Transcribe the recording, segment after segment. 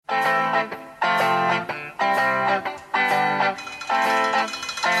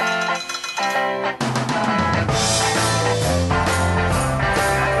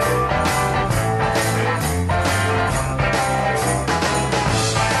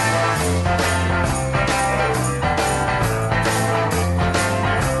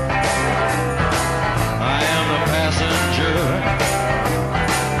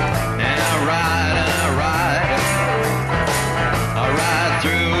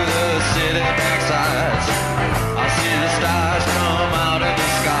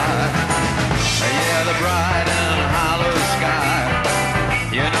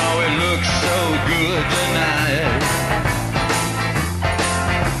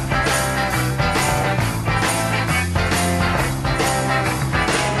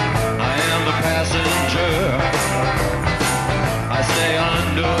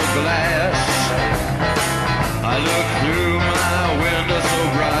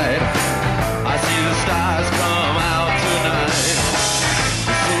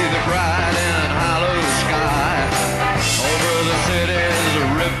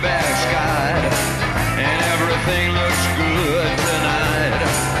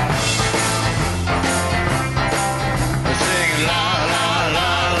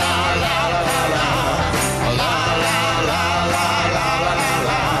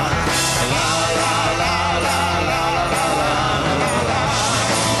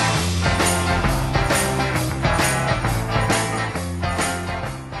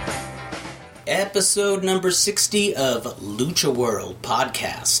episode number 60 of Lucha World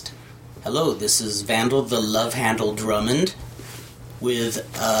Podcast. Hello, this is Vandal the Love Handle Drummond with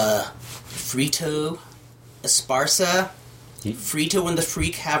Frito Esparza. Frito and the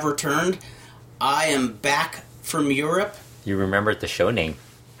Freak have returned. I am back from Europe. You remembered the show name.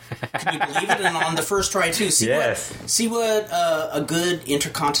 Can you believe it? And on the first try, too. See what a good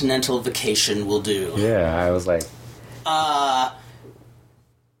intercontinental vacation will do. Yeah, I was like...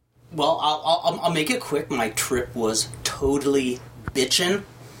 Well, I'll make it quick. My trip was totally bitchin'.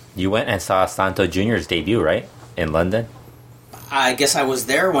 You went and saw Santo Jr.'s debut, right? In London? I guess I was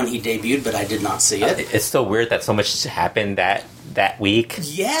there when he debuted, but I did not see it. It's so weird that so much happened that week.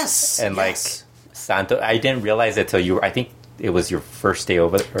 Yes! And, yes. like, Santo... I didn't realize it till you were... I think it was your first day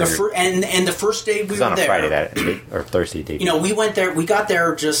over... And the first day we were there... on a Friday, or Thursday debut. You know, we went there... We got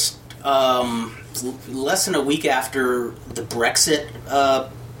there just less than a week after the Brexit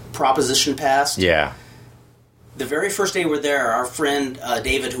proposition passed. Yeah. The very first day we were there, our friend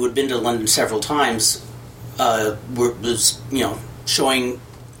David, who had been to London several times, was showing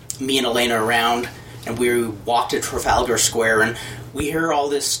me and Elena around, and we walked at Trafalgar Square, and we hear all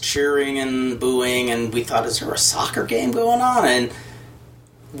this cheering and booing, and we thought, is there a soccer game going on? And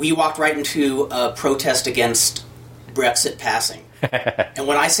we walked right into a protest against Brexit passing. And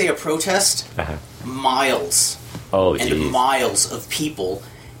when I say a protest, miles and miles of people.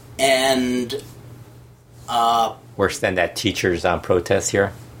 And worse than that teachers on protest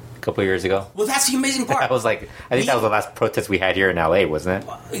here a couple of years ago. Well, that's the amazing part. I was like, I think that was the last protest we had here in LA, wasn't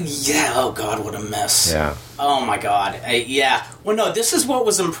it? Yeah. Oh God, what a mess. Yeah. Oh my God. Yeah. Well, no. This is what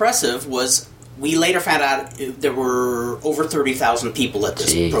was impressive. Was we later found out there were over 30,000 people at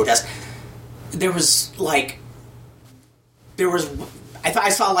this protest. There was I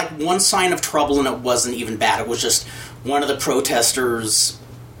saw like one sign of trouble, and it wasn't even bad. It was just one of the protesters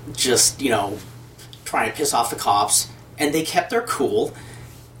just, trying to piss off the cops, and they kept their cool,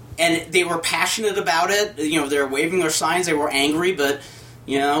 and they were passionate about it. They were waving their signs, they were angry, but,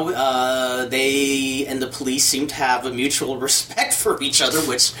 they and the police seemed to have a mutual respect for each other,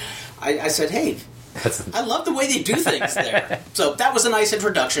 which I said, hey, I love the way they do things there. So that was a nice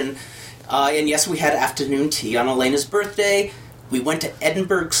introduction. And yes, we had afternoon tea on Elena's birthday. We went to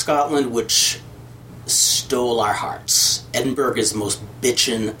Edinburgh, Scotland, which stole our hearts. Edinburgh is the most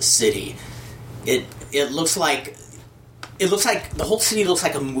bitchin' city. It looks like the whole city looks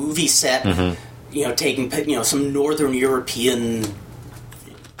like a movie set. Mm-hmm. Taking some Northern European,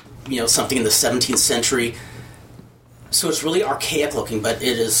 something in the 17th century. So it's really archaic looking, but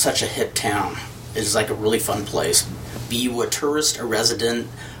it is such a hip town. It is like a really fun place. Be you a tourist, a resident,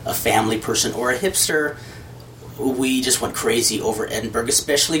 a family person, or a hipster, we just went crazy over Edinburgh,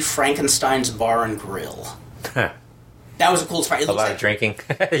 especially Frankenstein's Bar and Grill. That was a cool spot. A lot of drinking.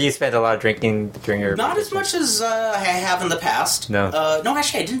 You spent a lot of drinking during your... Not as much as I have in the past. No. No,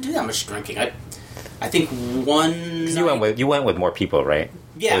 actually, I didn't do that much drinking. I think one... You went with more people, right?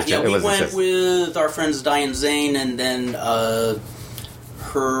 Yeah, we went with our friends Diane Zane, and then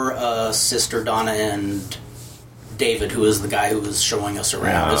her sister Donna and David, who is the guy who was showing us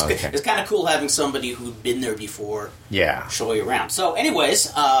around. It's kind of cool having somebody who'd been there before show you around. So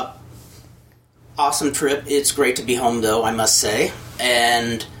anyways, awesome trip. It's great to be home, though, I must say.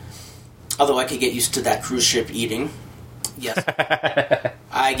 And although I could get used to that cruise ship eating, yes,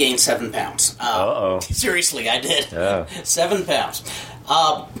 I gained 7 pounds. Seriously, I did. 7 pounds.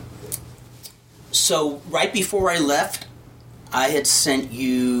 So right before I left, I had sent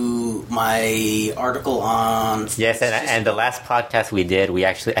you my article on... Yes, and the last podcast we did,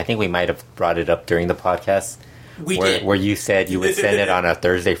 I think we might have brought it up during the podcast. We did. Where you said you would send it on a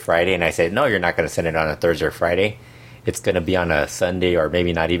Thursday, Friday, and I said, no, you're not going to send it on a Thursday or Friday. It's going to be on a Sunday, or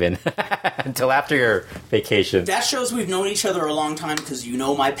maybe not even until after your vacation. That shows we've known each other a long time, because you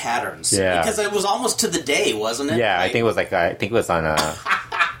know my patterns. Yeah. Because it was almost to the day, wasn't it? Yeah, I think it was on a...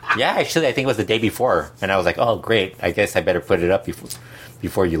 Yeah, actually, I think it was the day before, and I was like, "Oh, great! I guess I better put it up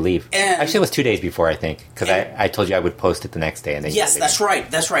before you leave." Actually, it was 2 days before, I think, because I told you I would post it the next day, and then yes, that's right.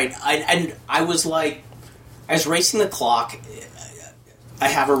 I was like, I was racing the clock. I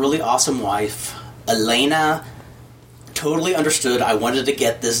have a really awesome wife, Elena. Totally understood. I wanted to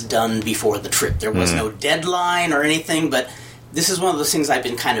get this done before the trip. There was no deadline or anything, but this is one of those things I've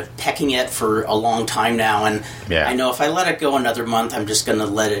been kind of pecking at for a long time now, and I know if I let it go another month, I'm just going to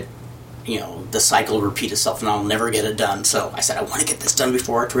let it, the cycle repeat itself, and I'll never get it done. So I said, I want to get this done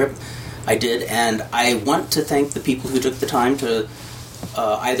before our trip. I did, and I want to thank the people who took the time to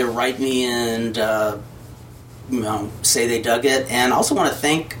either write me and, say they dug it, and I also want to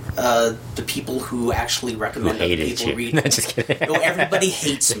thank the people who actually recommend that people read. No, just kidding. No, everybody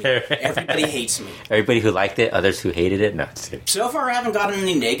hates me. Everybody hates me. Everybody who liked it, others who hated it. No, so far I haven't gotten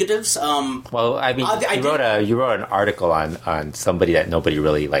any negatives. Well, I mean, you wrote an article on somebody that nobody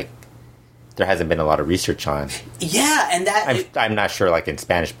really like. There hasn't been a lot of research on. Yeah, and that I'm not sure, like in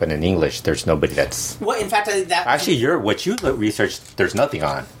Spanish, but in English, there's nobody that's. Well, in fact, that actually, what you researched, there's nothing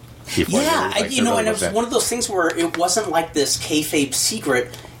on. Yeah, and it was one of those things where it wasn't like this kayfabe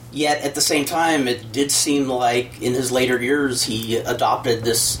secret. Yet at the same time, it did seem like in his later years he adopted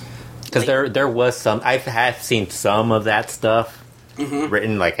this. Because there was some. I have seen some of that stuff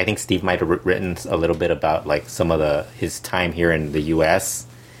written. Like I think Steve might have written a little bit about like some of his time here in the U.S.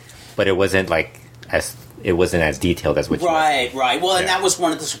 But it wasn't as detailed as what you right. Well, and that was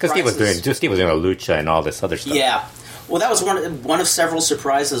one of the surprises. Because Steve was doing a lucha and all this other stuff. Yeah. Well, that was one of several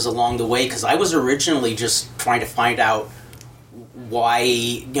surprises along the way, because I was originally just trying to find out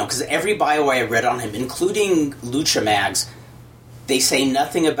why, because every bio I read on him, including Lucha Mags, they say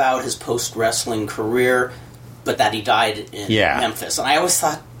nothing about his post-wrestling career, but that he died in Memphis. And I always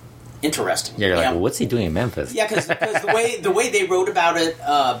thought, interesting. Yeah, you're like, well, what's he doing in Memphis? Yeah, because the way they wrote about it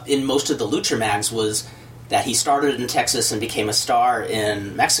in most of the Lucha Mags was that he started in Texas and became a star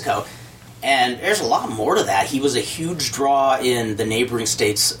in Mexico. And there's a lot more to that. He was a huge draw in the neighboring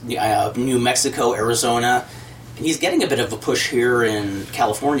states, New Mexico, Arizona. And he's getting a bit of a push here in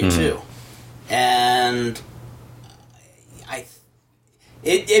California, too. And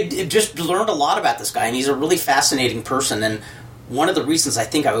it just learned a lot about this guy. And he's a really fascinating person. And one of the reasons I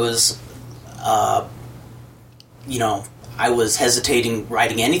think I was, I was hesitating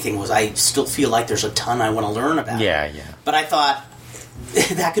writing anything was I still feel like there's a ton I want to learn about. Yeah. But I thought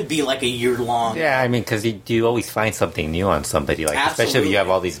that could be like a year-long... Yeah, I mean, because you always find something new on somebody. Like, especially if you have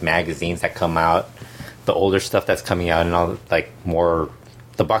all these magazines that come out, the older stuff that's coming out, and all, like, more...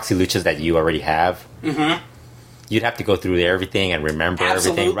 The Boxy Luchas that you already have. Mm-hmm. You'd have to go through everything and remember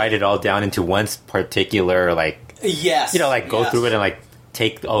everything, write it all down into one particular, like... Yes. Go through it and, like,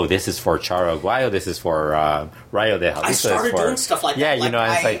 take... Oh, this is for Charo Aguayo, this is for Rayo de Jalisco. I started doing stuff like that.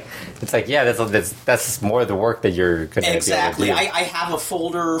 Yeah, that's more of the work that you're going to exactly. be able to do. I have a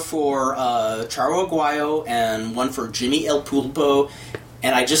folder for Charo Aguayo and one for Jimmy El Pulpo,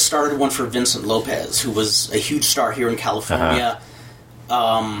 and I just started one for Vincent Lopez, who was a huge star here in California.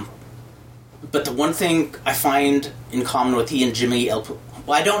 But the one thing I find in common with he and Jimmy El Pulpo...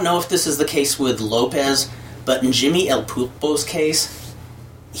 Well, I don't know if this is the case with Lopez, but in Jimmy El Pulpo's case...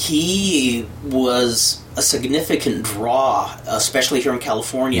 He was a significant draw, especially here in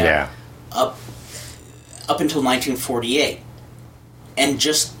California, up until 1948. And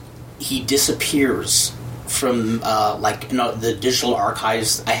just, he disappears from, the digital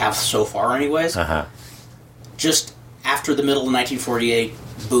archives I have so far anyways. Just after the middle of 1948,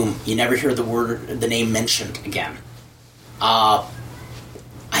 boom, you never hear the name mentioned again. I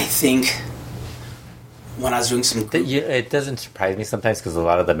think... When I was doing some... It doesn't surprise me sometimes because a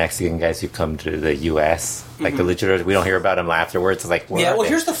lot of the Mexican guys who come to the U.S., like the luchadors, we don't hear about them afterwards. It's like,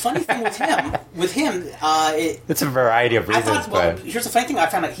 here's the funny thing with him. It's a variety of reasons. Here's the funny thing I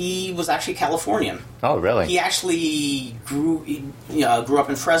found out. He was actually Californian. Oh, really? He actually grew up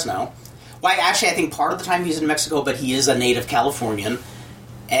in Fresno. Well, I think part of the time he's in Mexico, but he is a native Californian.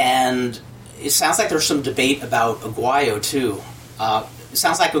 And it sounds like there's some debate about Aguayo, too. It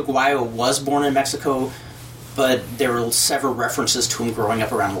sounds like Aguayo was born in Mexico, but there were several references to him growing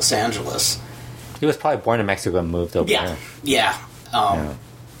up around Los Angeles. He was probably born in Mexico and moved over there. Yeah.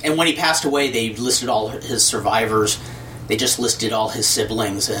 And when he passed away, they listed all his survivors. They just listed all his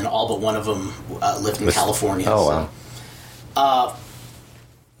siblings, and all but one of them lived in California. Oh, wow.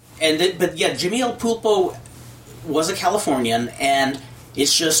 But Jimmy El Pulpo was a Californian, and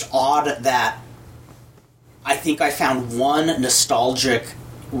it's just odd that I think I found one nostalgic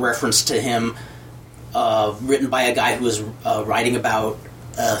reference to him written by a guy who was writing about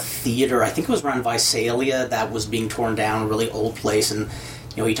a theater, I think it was around Visalia, that was being torn down, a really old place, and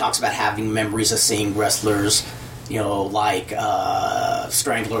he talks about having memories of seeing wrestlers, like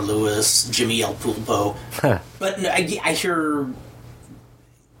Strangler Lewis, Jimmy El Pulpo. But I hear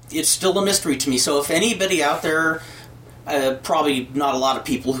it's still a mystery to me, so if anybody out there... probably not a lot of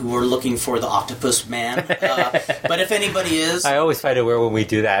people who are looking for the Octopus Man, but if anybody is... I always find it weird when we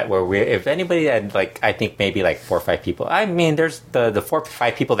do that, if anybody had, I think maybe 4 or 5 people, I mean, there's the 4 or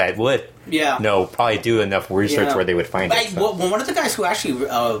 5 people that would probably do enough research where they would find it. Well, one of the guys who actually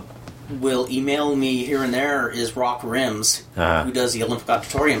will email me here and there is Rock Rims, who does the Olympic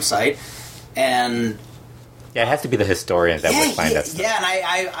Auditorium site, and... Yeah, it has to be the historians that would find that stuff. Yeah,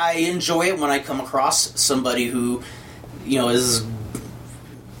 and I enjoy it when I come across somebody who... is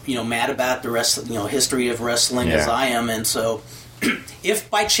mad about the history of wrestling as I am, and so if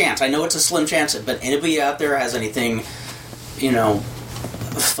by chance, I know it's a slim chance, but anybody out there has anything,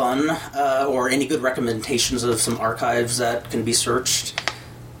 fun or any good recommendations of some archives that can be searched,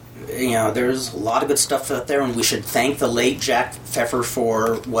 there's a lot of good stuff out there, and we should thank the late Jack Pfeffer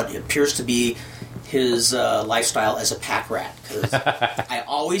for what appears to be his lifestyle as a pack rat, because I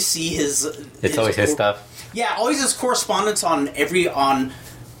always see his always his stuff. Yeah, always his correspondence on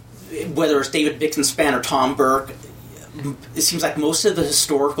whether it's David Bixenspan or Tom Burke. It seems like most of the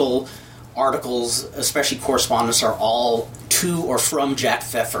historical articles, especially correspondence, are all to or from Jack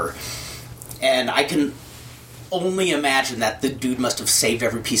Pfeffer, and I can only imagine that the dude must have saved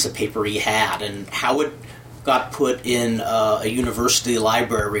every piece of paper he had, and how it got put in a university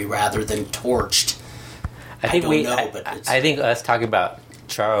library rather than torched. I think us talking about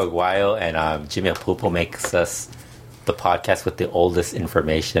Charo Aguayo and Jimmy Pulpo makes us the podcast with the oldest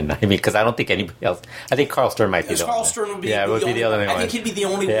information. I mean, because I don't think anybody else. I think Carl Stern might be the Carl Stern would be the only one. I think he'd be the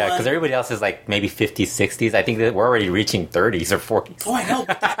only one. Yeah, because everybody else is like maybe 50s, 60s. I think that we're already reaching 30s or 40s. Oh, I know.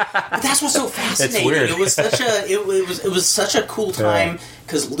 But that's what's so fascinating. It's weird. It was such a cool time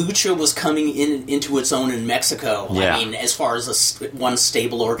because Lucha was coming into its own in Mexico. Yeah. I mean, as far as one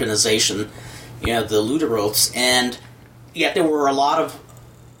stable organization, the Luderopes, and yet there were a lot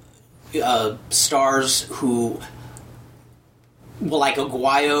of stars who. Well, like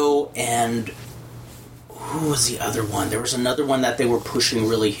Aguayo and who was the other one? There was another one that they were pushing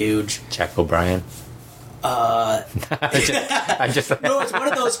really huge. Jack O'Brien. I'm just no, it's one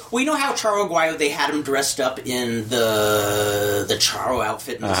of those. We know how Charo Aguayo, they had him dressed up in the Charo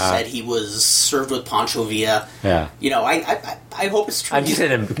outfit and said he was served with Pancho Villa. Yeah. I hope it's true. I'm just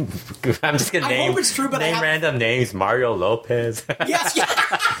gonna name. I hope it's true, but random names. Mario Lopez. Yes. Yeah.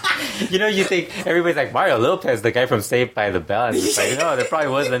 You think everybody's like Mario Lopez, the guy from Saved by the Bell, and it's like, no, there probably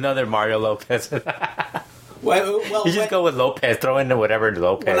was another Mario Lopez. Well, you just go with Lopez, throw in whatever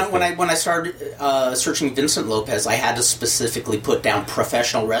Lopez. When I started searching Vincent Lopez, I had to specifically put down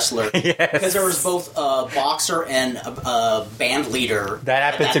professional wrestler because there was both a boxer and a band leader.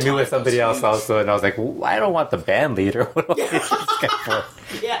 That happened to me with somebody else also, and I was like, I don't want the band leader. What do I need this guy for?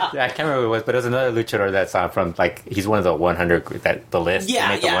 Yeah, I can't remember who it was, but it was another luchador that's from he's one of the 100 the list.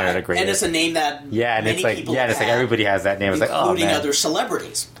 Yeah, the 100 greatest. And it's a name that and it's like it's like everybody has that name. It's like including other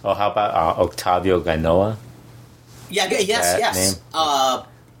celebrities. Oh, how about Octavio Ganoa? Yeah, yes.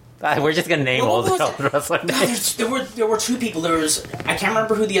 We're just gonna name all the wrestlers. There were two people. There was I can't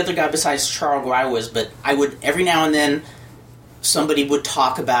remember who the other guy besides Charo Aguayo was, but I would every now and then somebody would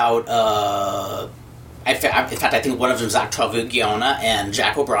talk about. In fact, I think one of them is Octavio Giona and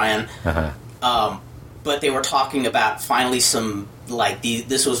Jack O'Brien. But they were talking about finally some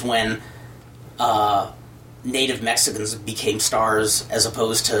this was when native Mexicans became stars as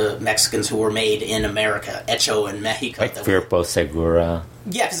opposed to Mexicans who were made in America, Hecho in Mexico. Like Firpo Segura.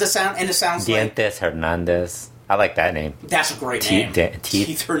 Yeah, because it sounds Dientes Hernandez. I like that name. That's a great name.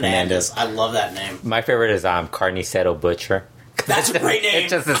 Teeth Hernandez. I love that name. My favorite is Carnicero Butcher. That's a great name.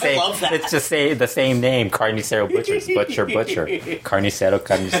 It's just the same. I love that. It's just the same name. Carnicero Butcher. Butcher.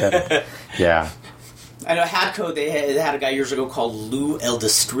 Carnicero. Yeah. I know Hadco, they had a guy years ago called Lou El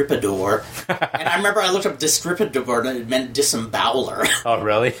Distripador. And I remember I looked up Distripador and it meant disemboweler. Oh,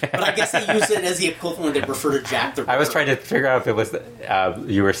 really? But I guess they used it as the equivalent. They refer to Jack the Ripper. I was trying to figure out if it was,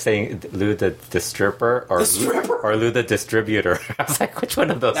 you were saying Lou the Stripper or Lou the Distributor. I was like, which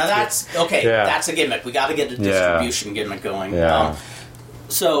one of those? Now that's, okay, that's a gimmick. We got to get a distribution gimmick going. Yeah.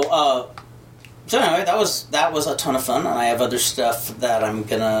 So anyway, that was a ton of fun. And I have other stuff that I'm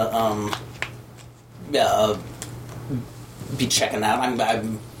going to... be checking out. I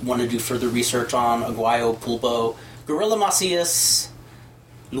want to do further research on Aguayo, Pulpo, Gorilla Macias,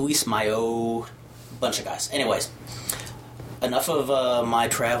 Luis Mayo, bunch of guys. Anyways, enough of my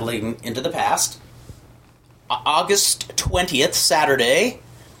traveling into the past. August 20th, Saturday,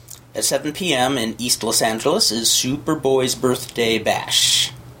 at 7 p.m. in East Los Angeles is Superboy's Birthday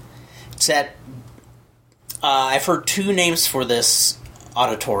Bash. It's at... I've heard two names for this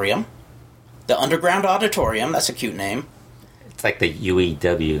auditorium. The Underground Auditorium, that's a cute name. It's like the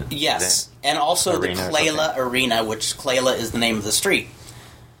UEW. Yes, and also the Clayla Arena, which Clayla is the name of the street.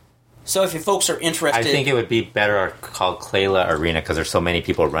 So if you folks are interested... I think it would be better called Clayla Arena because there's so many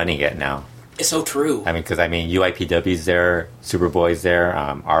people running it now. It's so true. I mean, because UIPW's there, Superboy's there,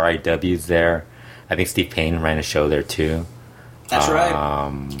 RIW's there. I think Steve Payne ran a show there too. That's right.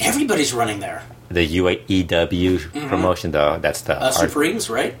 Everybody's running there. The UAEW promotion, though, that's the... Supremes,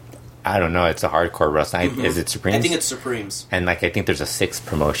 right? I don't know. It's a hardcore wrestling. Is it Supremes? I think it's Supremes. And I think there's a 6th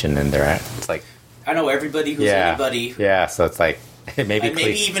promotion in there. It's like I know everybody who's anybody. Yeah, so it's like maybe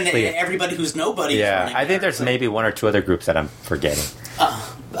even everybody who's nobody. Yeah, I think there's maybe one or two other groups that I'm forgetting.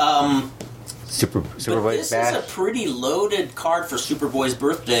 Superboy. This is a pretty loaded card for Superboy's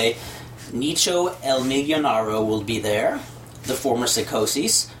birthday. Nicho El Millonaro will be there. The former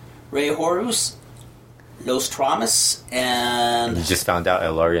Psicosis, Rey Horus, Los Traumas, and... You just found out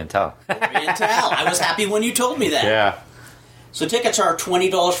El Oriental. Oriental. I was happy when you told me that. Yeah. So tickets are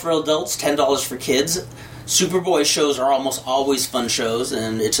 $20 for adults, $10 for kids. Superboy shows are almost always fun shows,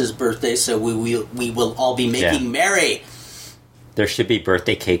 and it's his birthday, so we will all be making merry. There should be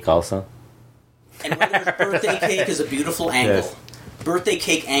birthday cake also. And whether it's birthday cake is a beautiful angle. Yes. Birthday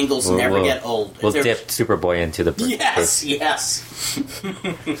cake angles never get old. We'll dip Superboy into the birthday cake. Yes.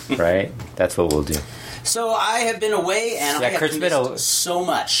 Right? That's what we'll do. So I have been away, and I have missed so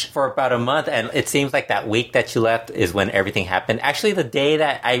much. For about a month, and it seems like that week that you left is when everything happened. Actually, the day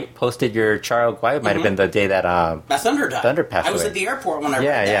that I posted your Charo Guay might have been the day that Thunder died. Thunder passed away. I was at the airport when I read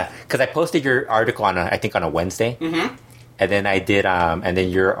that. Yeah, because I posted your article on, I think, on a Wednesday. Mm-hmm. And then I did, and then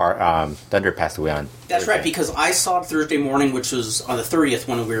your Thunder passed away on That's Thursday. Right, because I saw it Thursday morning, which was on the 30th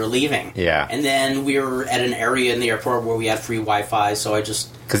when we were leaving. Yeah. And then we were at an area in the airport where we had free Wi-Fi, so I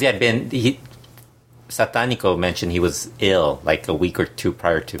just... Because Satanico mentioned he was ill like a week or two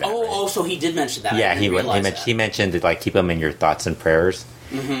prior to that. Oh, so he did mention that. Yeah, he mentioned like keep him in your thoughts and prayers.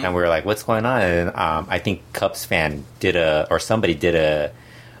 Mm-hmm. And we were like, what's going on? And I think Cubs fan somebody did a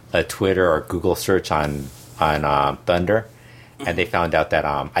Twitter or Google search on Thunder, and they found out that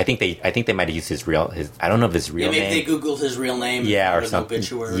I think they might have used his I don't know if his real name. Maybe they Googled his real name. Yeah, or something.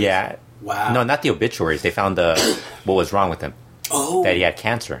 Obituaries. Yeah. Wow. No, not the obituaries. They found what was wrong with him. Oh. That he had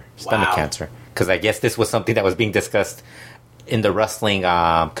cancer, stomach cancer. Because I guess this was something that was being discussed in the wrestling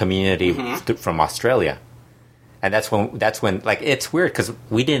community from Australia. And that's when like it's weird because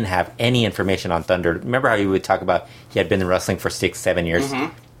we didn't have any information on Thunder. Remember how you would talk about he had been in wrestling for 6-7 years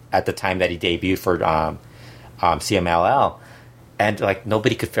at the time that he debuted for CMLL, and like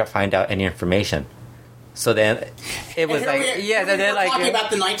nobody could find out any information. So then it was like, then like talking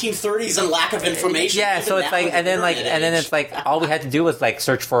about the 1930s and lack of information. Yeah, so it's like, and then it's like all we had to do was like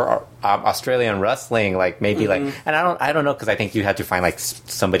search for Australian wrestling, like maybe like, and I don't know because I think you had to find like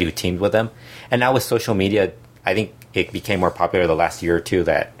somebody who teamed with them. And now with social media, I think it became more popular the last year or two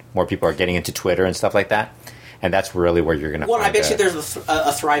that more people are getting into Twitter and stuff like that. And that's really where you're going to find I bet you there's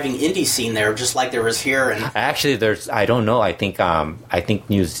a thriving indie scene there, just like there was here. And actually, I don't know. I think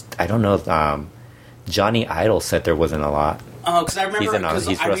Johnny Idol said there wasn't a lot. Oh, because I remember,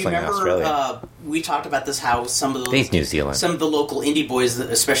 he's wrestling in Australia. We talked about this, how some of New Zealand. Some of the local indie boys,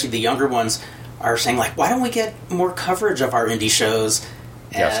 especially the younger ones, are saying like, why don't we get more coverage of our indie shows?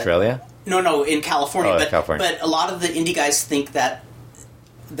 Australia? No, in California. California. But a lot of the indie guys think that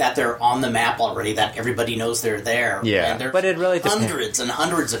they're on the map already, that everybody knows they're there. Yeah, and there's but it really hundreds and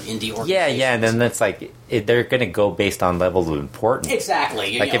hundreds of indie organizations. Yeah, and then it's like they're going to go based on levels of importance.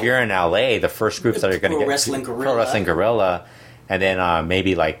 Exactly. Like if you're in LA, the first groups that are going to get Pro Wrestling Guerrilla, and then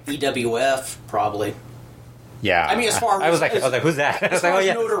maybe like EWF probably. Yeah, I mean, as far as I was like, who's that? I was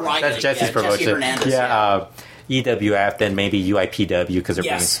like, notoriety, that's Jesse's promotion. Jesse Hernandez, yeah. EWF, then maybe UIPW because they're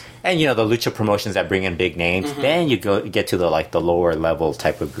bringing, and the lucha promotions that bring in big names. Then you get to the lower level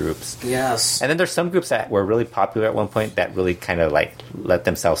type of groups. Yes, and then there's some groups that were really popular at one point that really kind of like let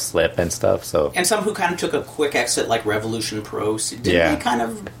themselves slip and stuff. So and some who kind of took a quick exit, like Revolution Pro.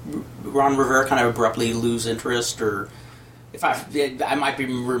 Didn't Ron Rivera kind of abruptly lose interest, or if I might be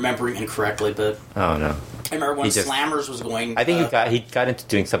remembering incorrectly, but oh no, I remember when Slammers was going. I think he got into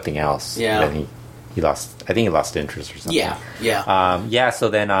doing something else. Yeah. Then he lost. I think he lost interest or something. Yeah. So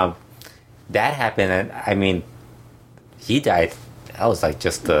then that happened, and I mean, he died. That was like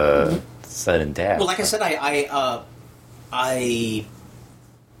just a sudden death. Well, like I said,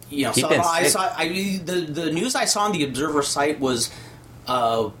 the news I saw on the Observer site was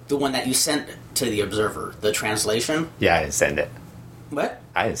the one that you sent to the Observer, the translation. Yeah, I didn't send it. What?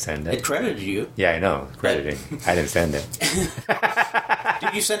 I didn't send it. It credited you. Yeah, I know. Crediting. I didn't send it.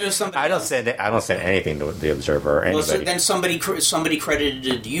 Did you send it to somebody I don't send it. I don't send anything to the Observer or anybody. Well, so then somebody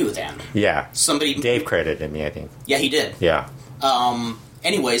credited you then. Yeah. Dave credited me, I think. Yeah, he did. Yeah.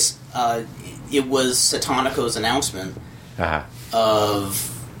 Anyways, it was Satanico's announcement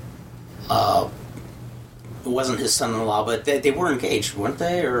of it wasn't his son-in-law, but they were engaged, weren't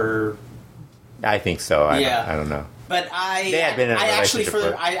they? Or I think so. I don't know. But they had been in a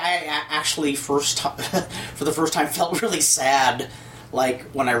relationship. I actually for the first time felt really sad, like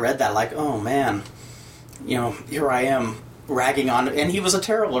when I read that, like, oh man, here I am ragging on, and he was a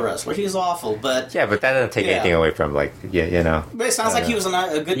terrible wrestler. He's awful, but that doesn't take anything away from But it sounds like he was a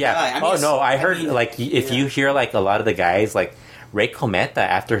good guy. I mean, I heard if you hear like a lot of the guys like Ray Cometa,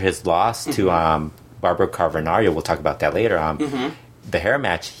 after his loss to Barbaro Carbonario, we'll talk about that later. The hair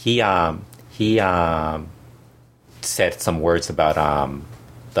match, he said some words about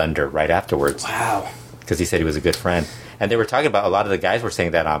Thunder right afterwards. Wow. Because he said he was a good friend. And they were talking about, a lot of the guys were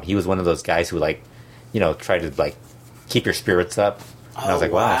saying that he was one of those guys who, like, you know, tried to, like, keep your spirits up. And I was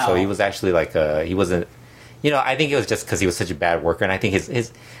like, wow. So he was actually, like, he wasn't, you know, I think it was just because he was such a bad worker. And I think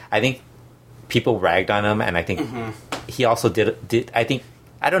I think people ragged on him. And I think he also did, I think,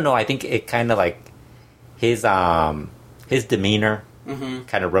 I don't know, I think it kind of, like, his demeanor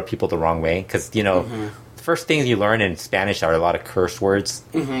kind of rubbed people the wrong way. Because, you know, the first things you learn in Spanish are a lot of curse words.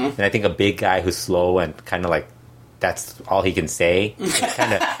 And I think a big guy who's slow and kind of, like, that's all he can say.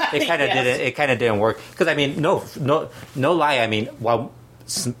 It kind of didn't work. Because I mean, no lie. I mean, while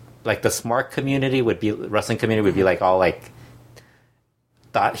like the smart community wrestling community would be like all like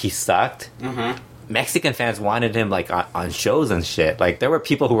thought he sucked. Mexican fans wanted him like on shows and shit. Like there were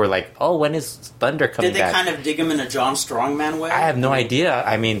people who were like, "Oh, when is Thunder coming back?" Did they kind of dig him in a John Strongman way? I have no idea.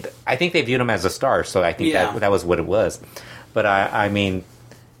 I mean, I think they viewed him as a star, so I think that was what it was. But I mean,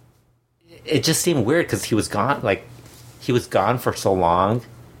 it just seemed weird because he was gone. Like he was gone for so long,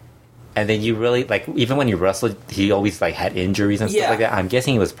 and then you really like even when he wrestled, he always like had injuries and stuff like that. I'm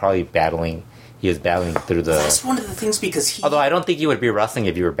guessing he was probably battling. He was battling through the. That's one of the things because although I don't think you would be wrestling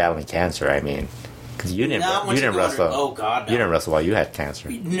if you were battling cancer. I mean, because you didn't wrestle. Oh God, no. You didn't wrestle while you had cancer.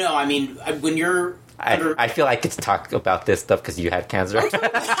 No, I mean when you're. I feel I could talk about this stuff because you had cancer.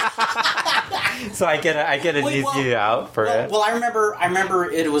 So I get an easy out for it. Well, I remember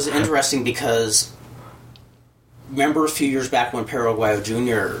it was interesting because remember a few years back when Paraguayo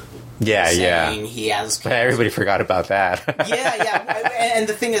Jr. saying he has cancer. Everybody forgot about that. And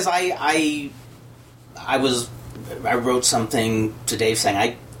the thing is, I wrote something to Dave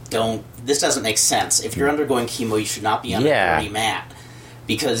saying this doesn't make sense. If you're undergoing chemo, you should not be on a dirty mat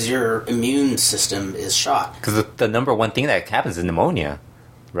because your immune system is shot. Because the number one thing that happens is pneumonia.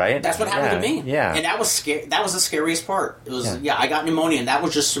 Right? That's what happened to me. Yeah. And that was scary. That was the scariest part. It was I got pneumonia, and that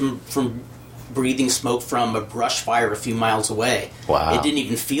was just from breathing smoke from a brush fire a few miles away. Wow. It didn't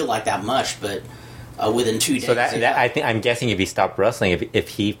even feel like that much, but within 2 days. So I'm guessing if he stopped wrestling, if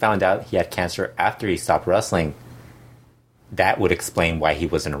he found out he had cancer after he stopped wrestling, that would explain why he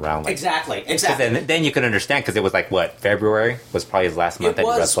wasn't around. Like, exactly. Then you can understand because it was like what February was probably his last month that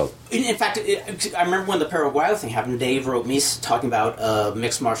he wrestled. In fact, I remember when the Paraguayo thing happened. Dave wrote me talking about a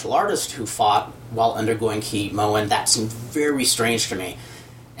mixed martial artist who fought while undergoing chemo, and that seemed very strange to me.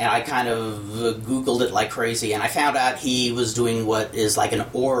 And I kind of Googled it like crazy, and I found out he was doing what is like an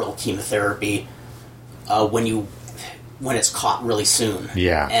oral chemotherapy when it's caught really soon.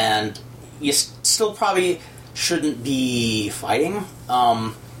 Yeah, and you still probably shouldn't be fighting.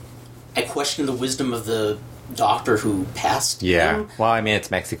 I question the wisdom of the doctor who passed him. Well, I mean, it's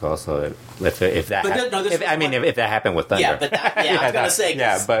Mexico, so if that if that happened with Thunder. I was going to say,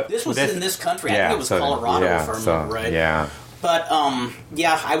 but this was in this country. I think it was Colorado, if I remember right. Yeah. But,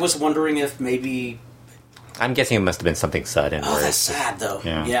 I was wondering if maybe... I'm guessing it must have been something sudden. Oh, that's sad, though.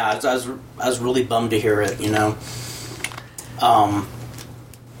 Yeah, I was really bummed to hear it, you know.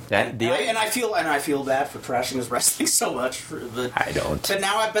 And I feel bad for trashing his wrestling so much. But I don't. But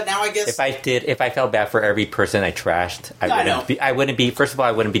now I guess if I felt bad for every person I trashed, I wouldn't be. First of all,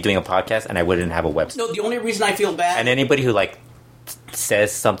 I wouldn't be doing a podcast, and I wouldn't have a website. No, the only reason I feel bad. And anybody who like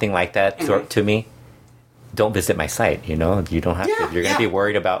says something like that to me, don't visit my site. You know, you don't have to. If you're going to be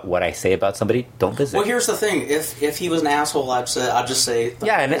worried about what I say about somebody, don't visit. Well, here's the thing: if he was an asshole, I'd just say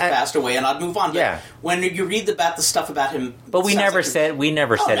and passed away, and I'd move on. But when you read about the stuff about him, but we never said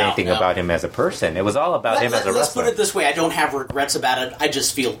anything about him as a person. It was all about him as a wrestler. Let's put it this way: I don't have regrets about it. I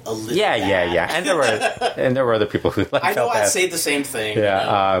just feel a little bad. And there were other people who I know I'd say the same thing.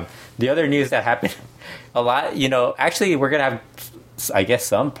 Yeah. The other news that happened a lot. You know, actually, we're gonna have, I guess,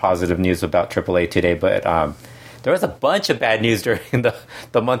 some positive news about AAA today, but there was a bunch of bad news during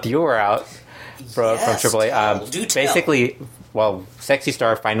the month you were out from AAA. Basically, Sexy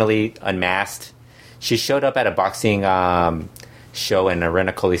Star finally unmasked. She showed up at a boxing show in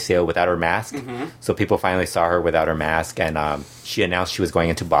Arena Coliseo without her mask, so people finally saw her without her mask, and she announced she was going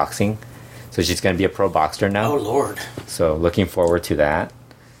into boxing. So she's going to be a pro boxer now. Oh, Lord. So looking forward to that.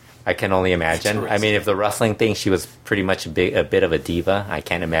 I can only imagine. I mean, if the wrestling thing, she was pretty much a bit of a diva. I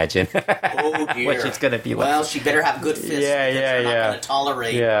can't imagine oh, dear. what she's going to be like. Well, she better have good fists. They're not going to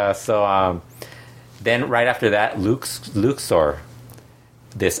tolerate. Yeah, so then right after that, Luxor,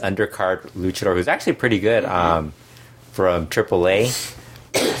 this undercard luchador who's actually pretty good from AAA,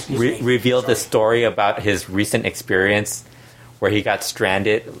 revealed the story about his recent experience where he got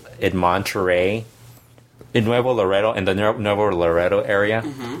stranded in Monterrey Nuevo Laredo, in the Nuevo Laredo area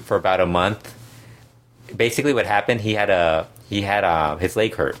for about a month. Basically, what happened, he had his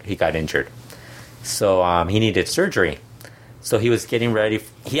leg hurt. He got injured. So he needed surgery. So he was getting ready.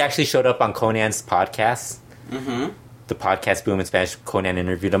 He actually showed up on Conan's podcast. The podcast Boom in Spanish. Conan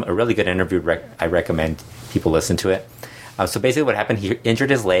interviewed him. A really good interview. I recommend people listen to it. So basically what happened, he injured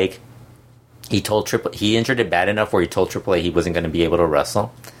his leg. He injured it bad enough where he told AAA he wasn't going to be able to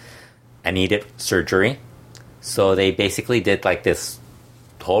wrestle and needed surgery. So they basically did like this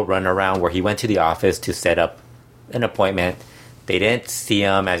whole runaround where he went to the office to set up an appointment. They didn't see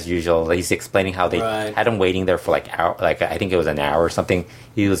him as usual. He's explaining how they had him waiting there for I think it was an hour or something.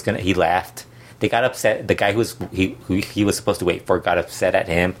 He left. They got upset. The guy who he was supposed to wait for got upset at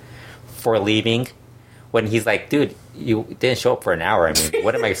him for leaving. When he's like, dude, you didn't show up for an hour. I mean,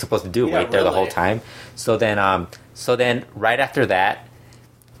 what am I supposed to do? Wait there the whole time? So then right after that,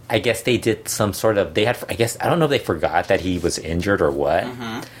 I guess they did some sort of. I don't know if they forgot that he was injured or what,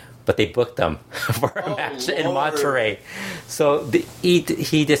 but they booked him for a match in Monterrey. So he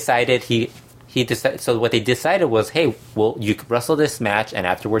decided. So what they decided was, hey, well, you could wrestle this match, and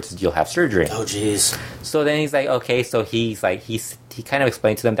afterwards you'll have surgery. Oh, jeez. So then he's like, okay. So he kind of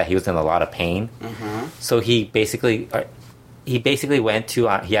explained to them that he was in a lot of pain. So he basically went to.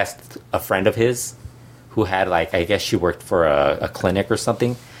 He asked a friend of his who had I guess she worked for a clinic or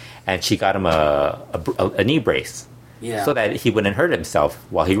something, and she got him a knee brace. Yeah. So that he wouldn't hurt himself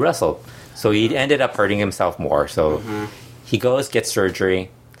while he wrestled. So he ended up hurting himself more. So he goes, gets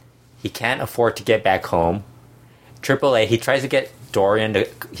surgery. He can't afford to get back home. AAA, he tries to get Dorian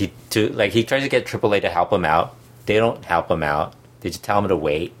he tries to get AAA to help him out. They don't help him out. They just tell him to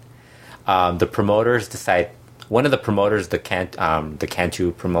wait. The promoters decide. One of the promoters, the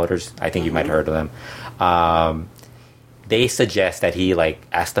Cantu promoters, I think you might have heard of them. They suggest that he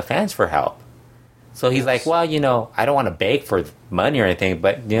ask the fans for help. So he's like, well, I don't want to beg for money or anything,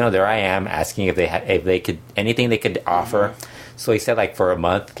 but there I am asking if they could anything they could offer. So he said for a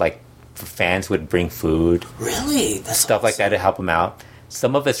month, fans would bring food, really, that's stuff awesome. like that to help him out.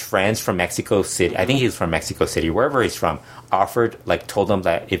 Some of his friends from Mexico City, I think he's from Mexico City, wherever he's from, offered told him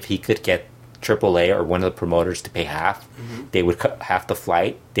that if he could get AAA or one of the promoters to pay half, they would half the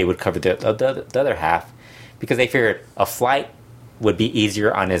flight. They would cover the other half, because they figured a flight would be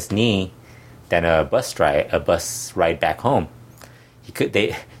easier on his knee than a bus ride back home.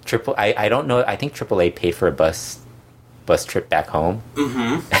 I don't know. I think AAA paid for a bus trip back home.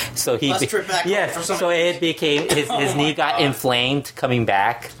 So bus trip back home for so it became his knee got inflamed coming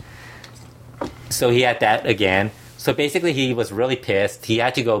back. So he had that again. So basically, he was really pissed. He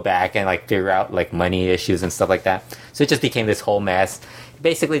had to go back and figure out money issues and stuff like that. So it just became this whole mess. He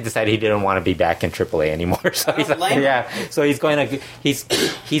basically decided he didn't want to be back in AAA anymore. So he's So he's going to.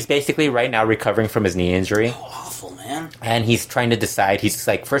 He's basically right now recovering from his knee injury. Oh, awful, man. And he's trying to decide. He's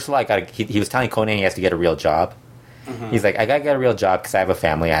first of all, he was telling Conan he has to get a real job. He's like, I gotta get a real job because I have a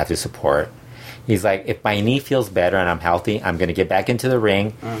family I have to support. He's like, if my knee feels better and I'm healthy, I'm gonna get back into the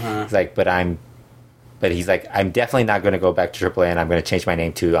ring. He's like, but he's like, I'm definitely not going to go back to AAA, and I'm going to change my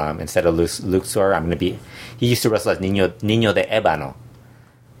name to instead of Luxor, I'm going to be. He used to wrestle as Niño de Ébano,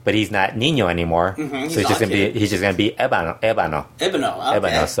 but he's not Niño anymore. So he's just going to be Ébano.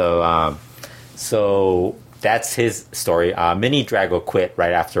 Okay. So that's his story. Mini Drago quit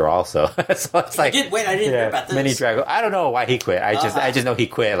right after, also. So it's I didn't hear about this. Mini Drago. I don't know why he quit. I just know he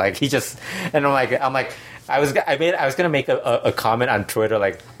quit. And I'm like. I was gonna make a comment on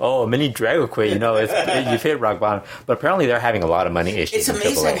Twitter oh, Mini Drago quit, you've hit rock bottom, but apparently they're having a lot of money issues. It's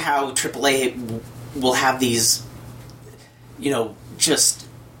amazing how AAA will have these,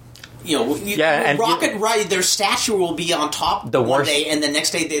 rocket right. Their statue will be on top one day, and the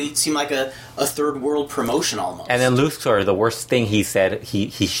next day they seem like a third world promotion almost. And then Luxor, the worst thing he said, he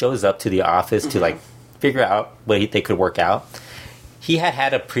shows up to the office to figure out what they could work out. He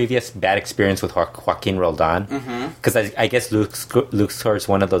had a previous bad experience with Joaquin Roldan, because I guess Luxor is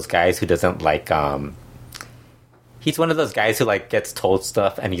one of those guys who doesn't he's one of those guys who gets told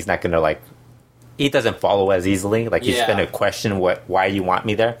stuff and he's not gonna he doesn't follow as easily. He's gonna question why you want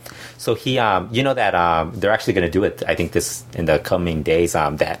me there. So he that they're actually gonna do it. I think this in the coming days.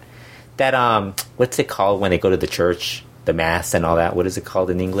 That what's it called when they go to the church, the mass and all that? What is it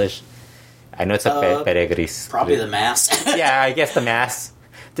called in English? I know it's a peregris. Probably the mass. Yeah, I guess the mass.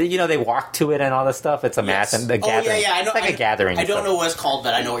 They walk to it and all this stuff. It's a mass and the gathering. I know. It's a gathering. I don't know what it's called,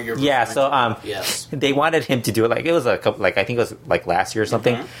 but I know what you're. Yeah, so yes, they wanted him to do it. It was a couple. I think it was last year or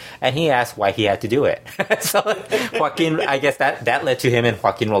something. And he asked why he had to do it. So Joaquin, I guess that led to him and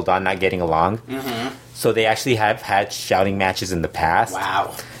Joaquin Roldan not getting along. So they actually have had shouting matches in the past.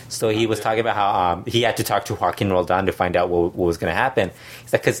 Wow. So he was talking about how he had to talk to Joaquin Roldan to find out what was going to happen.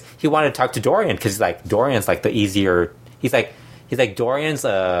 He's like, because he wanted to talk to Dorian, because like Dorian's like the easier. He's like Dorian's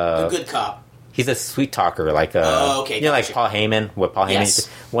a good cop. He's a sweet talker, like okay, like Paul Heyman. What Paul Heyman is,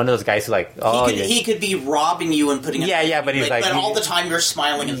 one of those guys who like he could be robbing you and putting but he's like, but all the time you're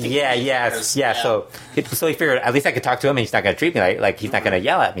smiling and thinking yeah. So he figured at least I could talk to him and he's not going to treat me like he's not going to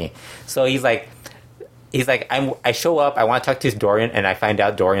yell at me. So he's like I show up, I want to talk to Dorian, and I find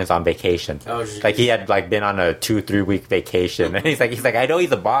out Dorian's on vacation. Oh, geez. Like he had like been on a 2-3 week vacation, and he's like I know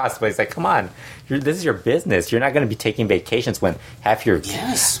he's a boss, but he's like, come on, this is your business. You're not going to be taking vacations when half your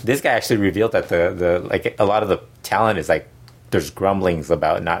This guy actually revealed that the like a lot of the talent is like there's grumblings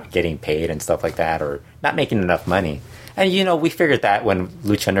about not getting paid and stuff like that, or not making enough money. And we figured that when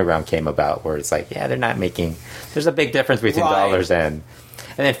Lucha Underground came about, where it's like, they're not making. There's a big difference between dollars and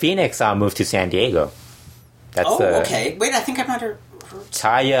then Phoenix moved to San Diego. That's okay. Wait, I think I might have heard.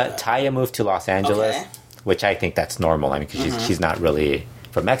 Taya moved to Los Angeles, which I think that's normal. I mean, because she's not really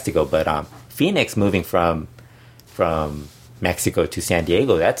from Mexico, but Phoenix moving from Mexico to San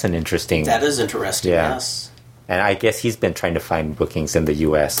Diego, that's an interesting. That is interesting. Yeah. Yes. And I guess he's been trying to find bookings in the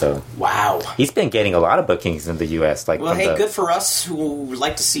U.S. So wow, he's been getting a lot of bookings in the U.S. Like, well, hey, good for us who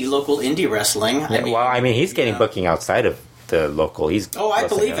like to see local indie wrestling. I mean, he's getting booking outside of the local. I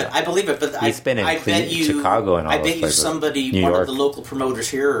believe it. I believe it. But he's been in Chicago and all. I bet you somebody, one of the local promoters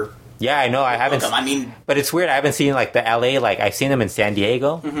here. Yeah, I know. I haven't. I mean, but it's weird. I haven't seen like the LA. Like I've seen them in San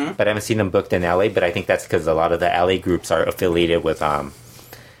Diego, but I haven't seen them booked in LA. But I think that's because a lot of the LA groups are affiliated with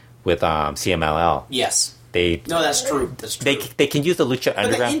CMLL. Yes. That's true. That's true. They can use the Lucha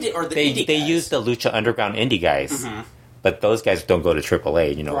Underground. They use the Lucha Underground indie guys. But those guys don't go to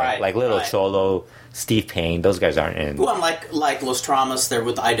AAA, right, like Little Cholo, Steve Payne. Those guys aren't in. Well, like Los Traumas, they're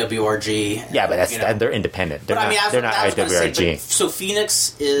with IWRG. Yeah, but they're independent. They're not IWRG. So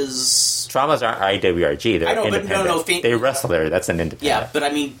Phoenix is Traumas aren't IWRG. They're independent. They wrestle there. That's an independent. Yeah, but I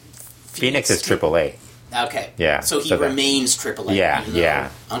mean, Phoenix is AAA. Okay. Yeah. So he remains AAA.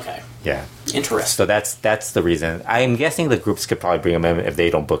 Yeah. Okay. Yeah. Interesting. So that's the reason. I'm guessing the groups could probably bring him in if they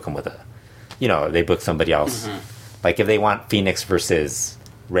don't book him with they book somebody else. Like if they want Phoenix versus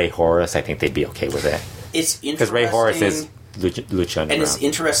Ray Horace, I think they'd be okay with it. It's interesting because Ray Horace is Lucha Underground, and it's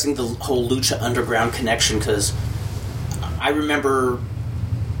interesting the whole Lucha Underground connection. Because I remember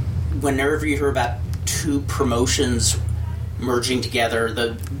whenever you hear about two promotions merging together,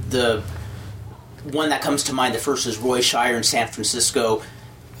 the one that comes to mind, the first is Roy Shire in San Francisco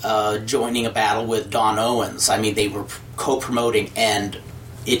joining a battle with Don Owens. I mean, they were co-promoting, and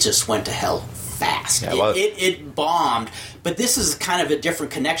it just went to hell fast. Yeah, it bombed. But this is kind of a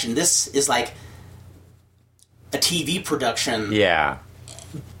different connection. This is like a TV production. Yeah.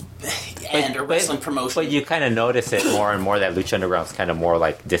 And a wrestling promotion. But you kind of notice it more and more that Lucha Underground's kind of more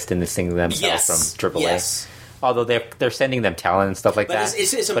like distancing themselves from AAA. Yes. Although they're sending them talent and stuff like that.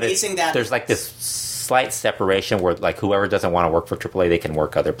 It's amazing that there's like this slight separation where like whoever doesn't want to work for AAA, they can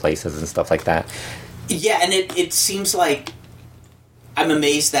work other places and stuff like that. Yeah, and it seems like I'm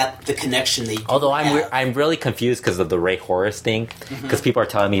amazed at the connection they do. Although I'm really confused because of the Ray Horace thing, because people are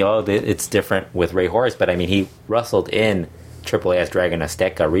telling me, it's different with Ray Horace, but I mean he wrestled in AAA as Dragon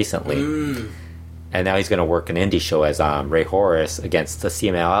Azteca recently, and now he's going to work an indie show as Ray Horace against the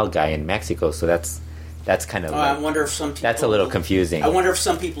CMLL guy in Mexico. So that's kind of. I wonder if some people. That's a little confusing. I wonder if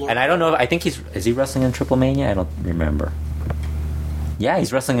some people. And I don't know. I think is he wrestling in Triple Mania? I don't remember. Yeah,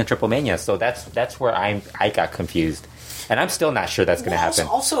 he's wrestling in Triple Mania. So that's where I got confused. And I'm still not sure that's going to happen.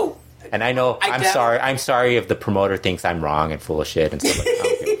 Also, and I know I'm sorry if the promoter thinks I'm wrong and full of shit and stuff like that. I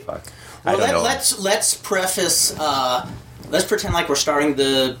don't give a fuck. Well, I don't know. Let's preface. Let's pretend like we're starting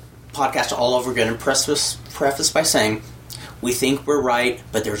the podcast all over again and preface by saying we think we're right,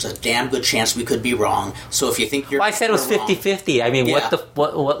 but there's a damn good chance we could be wrong. So if you think I said it was 50-50. I mean,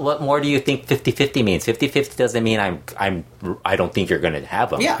 what more do you think 50-50 means? 50-50 doesn't mean I don't think you're going to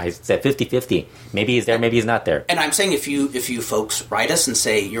have them. Yeah. I said 50-50. Maybe he's there, maybe he's not there. And I'm saying if you folks write us and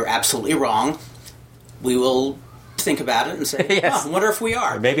say you're absolutely wrong, we will think about it and say, yes. I wonder if we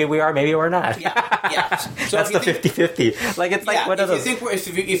are. Maybe we are, maybe we're not. Yeah. So that's the 50-50. Like it's like one of those.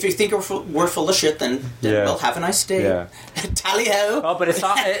 If you think we're full of shit, then we'll have a nice day. Yeah. Tally ho. Oh, but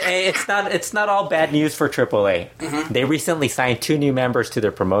it's not all bad news for AAA. They recently signed 2 new members to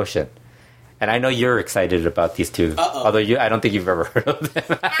their promotion, and I know you're excited about these 2. Although I don't think you've ever heard of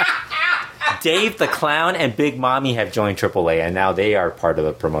them. Dave the Clown and Big Mommy have joined AAA, and now they are part of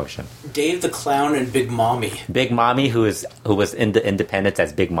the promotion. Dave the Clown and Big Mommy. Big Mommy, who was in the Independence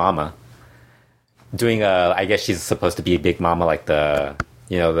as Big Mama, doing I guess she's supposed to be Big Mama, like the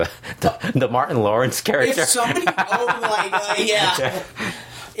the Martin Lawrence character. If somebody, oh my god, yeah.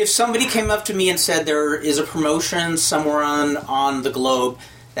 if somebody came up to me and said there is a promotion somewhere on the globe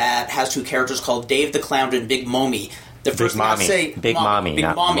that has two characters called Dave the Clown and Big Mommy, the first thing I'd say... Big Mommy.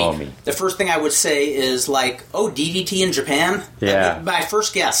 The first thing I would say is like, oh, DDT in Japan? Yeah. My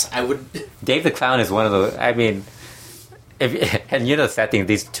first guess, I would... Dave the Clown is one of the... I mean... and you know the sad thing,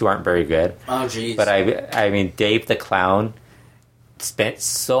 these two aren't very good. Oh, jeez. But I mean, Dave the Clown spent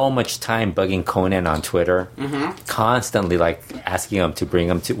so much time bugging Conan on Twitter, constantly like asking him to bring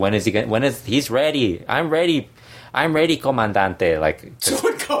him to he's ready. I'm ready, Comandante. Like, so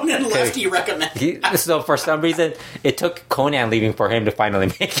when Conan left, you recommend? So for some reason, it took Conan leaving for him to finally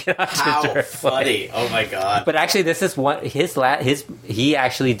make it on Twitter. How funny! Oh my god! But actually, this is what he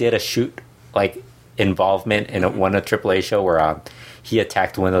actually did a shoot like involvement in one of AAA show where he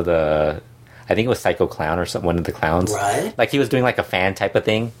attacked one of the. I think it was Psycho Clown or one of the clowns. Right. Like he was doing like a fan type of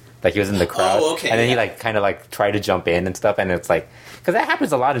thing. Like he was in the crowd. Oh, okay. And then he like kind of like tried to jump in and stuff. And it's like, because that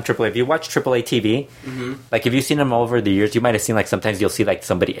happens a lot in AAA. If you watch AAA TV, like if you've seen them over the years, you might have seen like sometimes you'll see like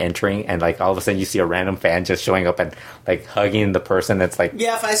somebody entering and like all of a sudden you see a random fan just showing up and like hugging the person that's like.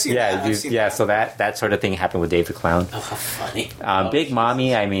 Yeah, if I see that. So that sort of thing happened with Dave the Clown. Oh, how funny. Big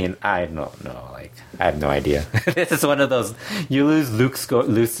Mommy, I mean, I don't know. Like, I have no idea. This is one of those, you lose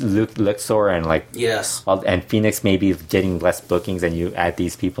Luxor and like. Yes. And Phoenix maybe getting less bookings and you add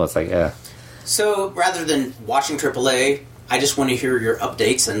these people, it's like, So rather than watching AAA, I just want to hear your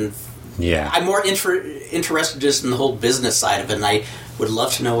updates, and I'm more interested just in the whole business side of it, and I would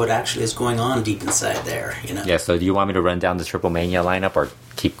love to know what actually is going on deep inside there. You know? Yeah. So do you want me to run down the Triple Mania lineup or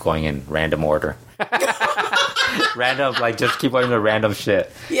keep going in random order? Random, like just keep going to random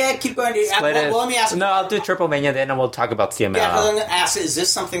shit. Yeah, keep going. Well, let me ask. No, I'll do Triple Mania, then we'll talk about CMLL. Yeah, I'm going to ask: is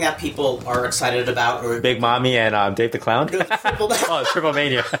this something that people are excited about? Or Big Mommy and Dave the Clown? Oh, Triple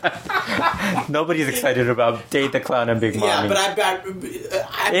Mania. Nobody's excited about Dave the Clown and Big Mommy. Yeah, but I've got.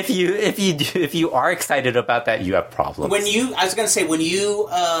 If you are excited about that, you have problems. I was going to say when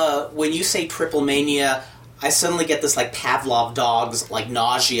you say Triple Mania, I suddenly get this like Pavlov dogs like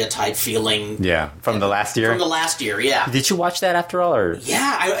nausea type feeling. Yeah, from the last year. From the last year, yeah. Did you watch that after all, or?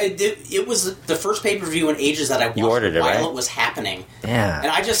 Yeah, it was the first pay-per-view in ages that I watched. You ordered it, while right? it was happening. Yeah, and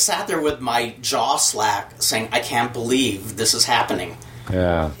I just sat there with my jaw slack, saying, "I can't believe this is happening."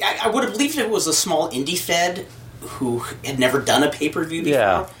 Yeah, I would have believed it was a small indie fed who had never done a pay-per-view before.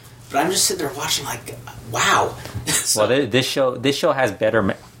 Yeah. But I'm just sitting there watching, like, wow. So, well, this show has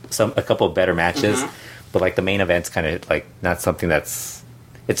a couple of better matches. But like the main event's kind of like not something it's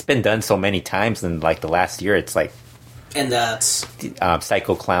been done so many times in like the last year. It's like, and that's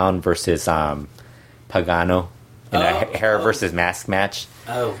Psycho Clown versus Pagano in a hair versus mask match.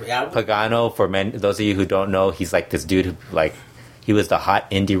 Oh yeah, Pagano, for those of you who don't know, he's like this dude who like he was the hot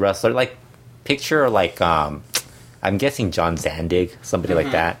indie wrestler. Like picture like I'm guessing John Zandig, somebody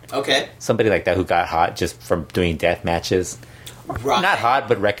like that. Okay, somebody like that who got hot just from doing death matches. Right. Not hot,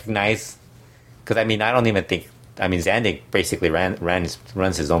 but recognized. Because I mean, I don't even think. I mean, Zandig basically ran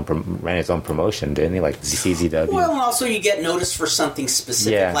his own promotion, didn't he? Like CZW. Well, and also you get noticed for something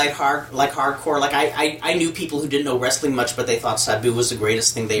specific, like hardcore. Like I knew people who didn't know wrestling much, but they thought Sabu was the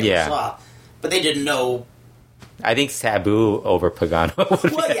greatest thing they ever saw. But they didn't know. I think Sabu over Pagano.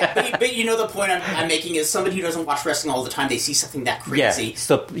 Well, yeah, but you know the point I'm making is somebody who doesn't watch wrestling all the time, they see something that crazy. Yeah.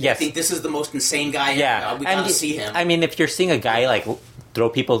 So yes, I think this is the most insane guy. Yeah, we gotta see him. I mean, if you're seeing a guy like throw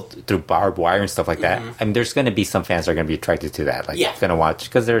people through barbed wire and stuff like that, I mean, there's going to be some fans that are going to be attracted to that. Like, going to watch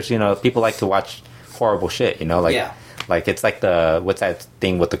because there's people like to watch horrible shit. Like it's like what's that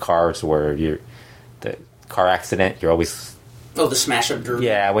thing with the cars where the car accident, you're always the smash up derby.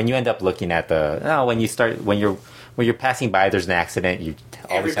 Yeah, when you end up looking at when you're passing by, there's an accident.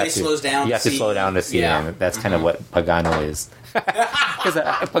 Everybody slows down. You have to slow down to see him. And that's kind of what Pagano is. Because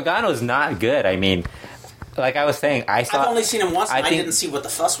Pagano is not good. I mean. Like I was saying, I've only seen him once. I didn't see what the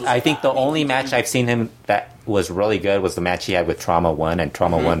fuss was. I think the only match I've seen him that was really good was the match he had with Trauma One, and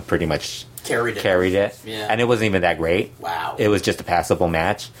Trauma One pretty much carried it. Yeah. And it wasn't even that great. Wow. It was just a passable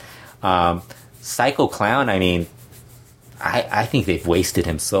match. Psycho Clown, I mean, I think they've wasted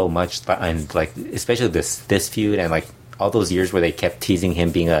him so much, and like especially this feud and like all those years where they kept teasing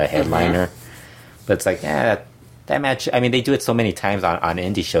him being a headliner. But it's like, that match, I mean, they do it so many times on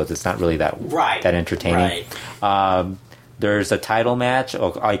indie shows. It's not really that entertaining. Right. There's a title match.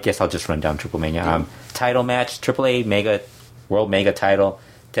 Oh, I guess I'll just run down Triple Mania. Title match, AAA World Mega title.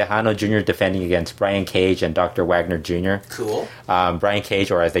 Tejano Jr. defending against Brian Cage and Dr. Wagner Jr. Cool. Brian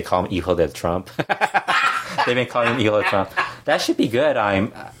Cage, or as they call him, Hijo del Trump. They've been calling him Hijo del Trump. That should be good.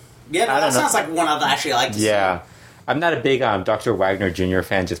 That sounds like one I'd actually like to see. Yeah. I'm not a big Dr. Wagner Jr.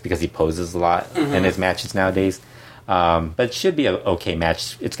 fan just because he poses a lot in his matches nowadays. But it should be an okay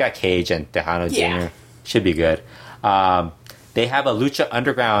match. It's got Cage and Tejano Jr. Should be good. They have a Lucha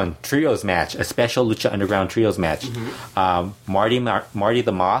Underground Trios match, a special Lucha Underground Trios match. Marty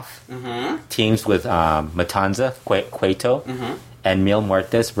the Moth teams with Matanza, Cueto, and Mil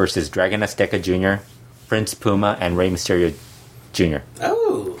Muertes versus Dragon Azteca Jr., Prince Puma, and Rey Mysterio Jr.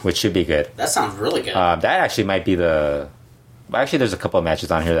 Oh. Which should be good. That sounds really good. That actually might be the... Actually, there's a couple of matches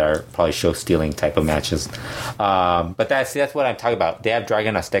on here that are probably show-stealing type of matches. But that's what I'm talking about. They have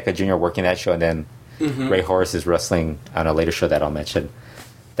Dragon Azteca Jr. working that show, and then Ray Horace is wrestling on a later show that I'll mention.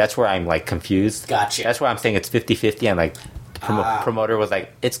 That's where I'm, like, confused. Gotcha. That's where I'm saying it's 50-50, and, like, the promoter was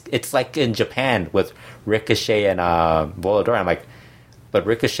like, it's like in Japan with Ricochet and Volador. I'm like, but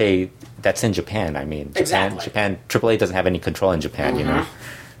Ricochet, that's in Japan. I mean, Japan, AAA doesn't have any control in Japan, you know?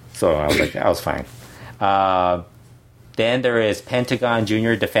 So I was like, that was fine. Then there is Pentagon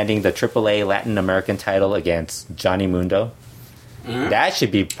Jr. defending the AAA Latin American title against Johnny Mundo. That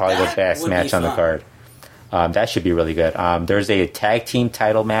should be probably the best match on the card. That should be really good. There's a tag team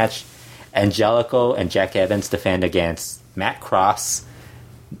title match. Angelico and Jack Evans defend against Matt Cross.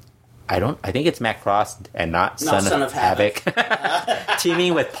 I think it's Matt Cross and not Son of Havoc.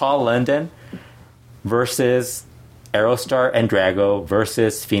 Teaming with Paul London versus Aerostar and Drago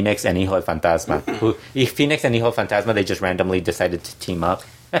versus Phoenix and Hijo del Fantasma. Phoenix and Hijo del Fantasma, they just randomly decided to team up.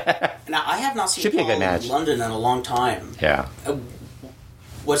 Now, I have not seen Paul London in a long time. Yeah. I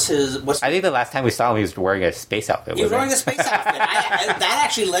think the last time we saw him, he was wearing a space outfit. He was wearing a space outfit. That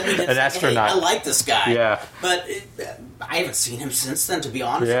actually led me to think, hey, I like this guy. Yeah. But I haven't seen him since then, to be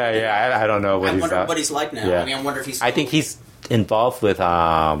honest. Yeah. I don't know what he's what he's like now. Yeah. I mean, I wonder if he's... I think he's involved with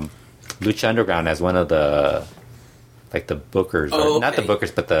Lucha Underground as one of the... Like the bookers. Oh, okay. Not the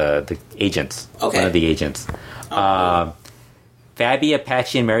bookers, but the agents. Okay. One of the agents. Fabi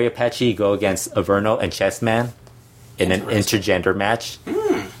Apache and Mary Apache go against Averno and Chessman in an intergender match.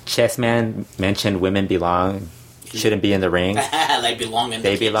 Chessman mentioned women shouldn't be in the ring. They belong in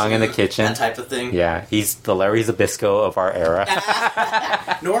the kitchen. That type of thing. Yeah, he's the Larry Zbyszko of our era.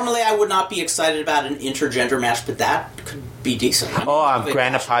 Normally, I would not be excited about an intergender match, but that could be decent.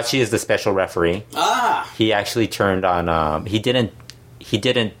 Gran Apache is the special referee. He actually turned on... He didn't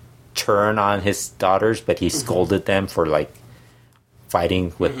turn on his daughters, but he scolded them for, like,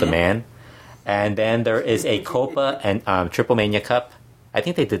 fighting with the man. And then there is a Copa and Triple Mania Cup. I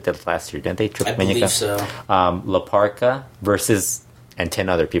think they did that last year, didn't they? Triple Mania Cup. So. La Parca versus... And 10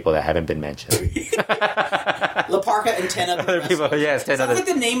 other people that haven't been mentioned. La Parca and 10 other people. Yes, 10 others. Sounds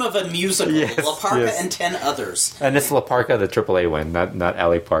like the name of a musical. Yes, La Parca and 10 others. And it's La Parca, the AAA one, not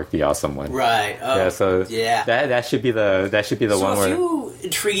LA Park, the awesome one. Right. That should be the one where... So a few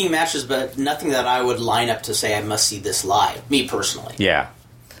intriguing matches, but nothing that I would line up to say I must see this live. Me personally. Yeah.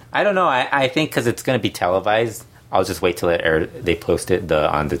 I don't know. I think because it's going to be televised, I'll just wait till they post it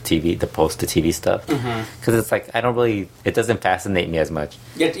on the TV, the post to TV stuff. Because it's like, it doesn't fascinate me as much.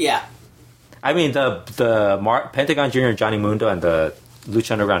 Yeah. I mean, the Pentagon Jr., Johnny Mundo, and the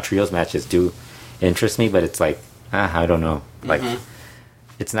Lucha Underground Trios matches do interest me, but it's like, I don't know. Like,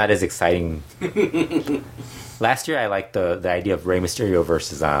 it's not as exciting. Last year, I liked the idea of Rey Mysterio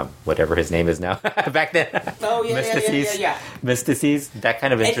versus whatever his name is now. Back then. Oh, yeah, yeah. Mystices. That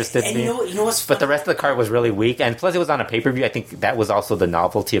kind of interested me. You know what's funny? But the rest of the card was really weak. And plus, it was on a pay-per-view. I think that was also the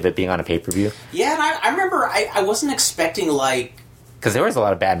novelty of it being on a pay-per-view. Yeah, and I remember I wasn't expecting, like... Because there was a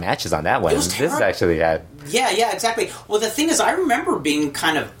lot of bad matches on that one. This is actually... Yeah, exactly. Well, the thing is, I remember being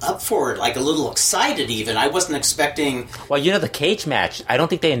kind of up for it, like a little excited even. I wasn't expecting... Well, the cage match, I don't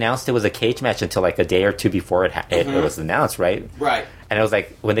think they announced it was a cage match until like a day or two before it was announced, right? Right. And it was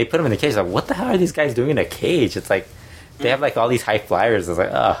like, when they put them in the cage, I was like, what the hell are these guys doing in a cage? It's like, they have like all these high flyers. I was like,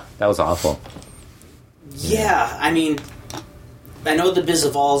 that was awful. Yeah, I mean, I know the biz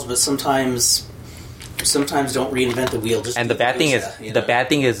evolves, but sometimes don't reinvent the wheel. Just and the bad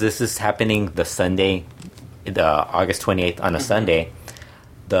thing is, this is happening the Sunday, the August 28th on a Sunday.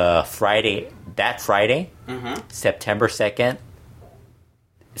 That Friday, September 2nd,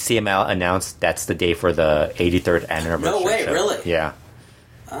 CML announced that's the day for the 83rd anniversary. No way, show. Really? Yeah.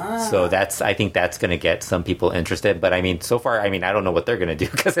 So I think that's going to get some people interested. But I mean, so far, I don't know what they're going to do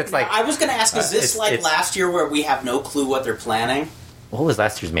because it's like... I was going to ask, is this like last year where we have no clue what they're planning? What was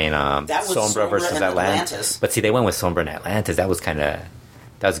last year's main? That was Sombra versus Atlantis. But see, they went with Sombra and Atlantis. That was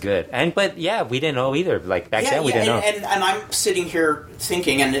good. But yeah, we didn't know either. Like back then, we didn't know. And I'm sitting here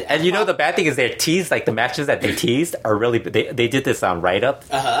thinking, and the bad thing is they teased, like the matches that they teased are really. They did this on write up.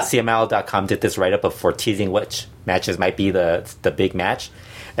 CML.com did this write up for teasing which matches might be the big match.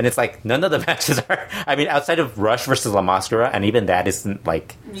 And it's like, none of the matches are... I mean, outside of Rush versus La Mascara, and even that isn't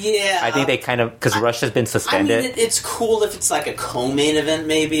like... Yeah. I think they kind of... Because Rush has been suspended. I mean, it's cool if it's like a co-main event,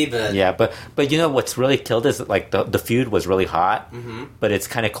 maybe, but... Yeah, but you know what's really killed is like the feud was really hot, but it's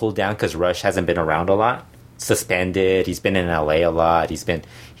kind of cooled down because Rush hasn't been around a lot. Suspended. He's been in LA a lot. He's been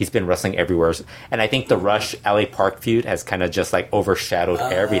wrestling everywhere. And I think the Rush LA Park feud has kind of just like overshadowed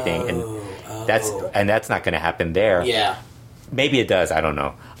everything. And that's not going to happen there. Yeah. Maybe it does. I don't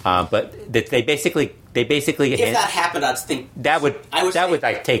know. But they basically if that happened, I'd think that would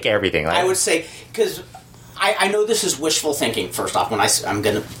like take everything. Like, I would say because I know this is wishful thinking. First off, when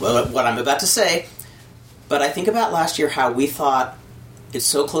what I'm about to say, but I think about last year how we thought it's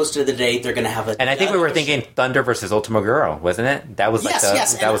so close to the date they're going to have a. And I think we were thinking Thunder versus Ultimo Guerrero, wasn't it? That was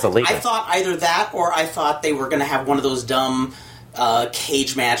that was a leak. I thought either that or I thought they were going to have one of those dumb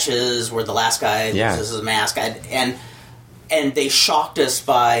cage matches where the last guy loses his mask and they shocked us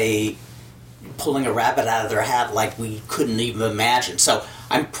by pulling a rabbit out of their hat like we couldn't even imagine. So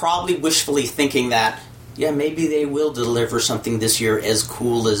I'm probably wishfully thinking that, maybe they will deliver something this year as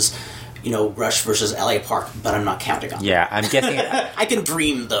cool as, Rush versus LA Park, but I'm not counting on it. Yeah, I'm guessing... I can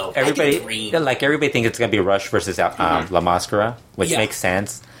dream, though. Everybody thinks it's going to be Rush versus La Mascara, which makes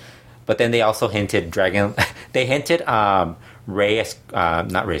sense. But then they also hinted they hinted not Rey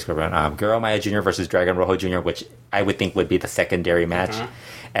Escobar, Guerrero Maya Jr. versus Dragon Rojo Jr., which I would think would be the secondary match.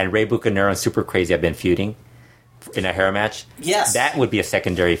 And Rey Bucanero and Super Crazy have been feuding in a hair match. Yes. That would be a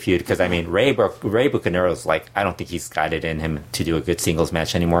secondary feud, because, I mean, Rey Bucanero's like, I don't think he's got it in him to do a good singles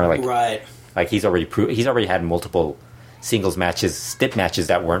match anymore. Like, right. Like, he's already had multiple singles matches, stip matches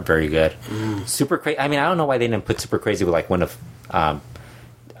that weren't very good. Super Crazy, I mean, I don't know why they didn't put Super Crazy with, like, one of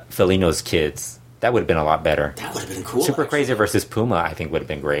Felino's kids. That would have been a lot better. That would have been cool. Super Crazy versus Puma, I think, would have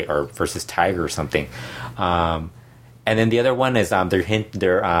been great, or versus Tiger or something. And then the other one is they're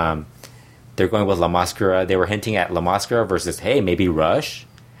going with La Mascara. They were hinting at La Mascara versus maybe Rush,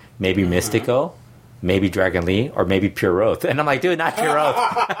 maybe Mystico, maybe Dragon Lee, or maybe Pure Oath. And I'm like, dude, not Pure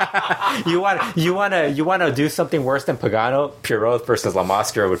Oath. you wanna do something worse than Pagano? Pure Oath versus La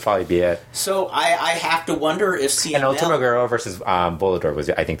Mascara would probably be it. So I have to wonder if CML and Ultimo Guerrero versus Volador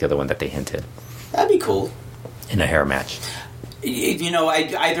was, I think, the other one that they hinted. That'd be cool in a hair match.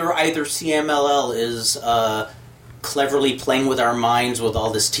 Either CMLL is cleverly playing with our minds with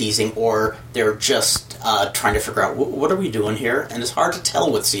all this teasing, or they're just trying to figure out what are we doing here, and it's hard to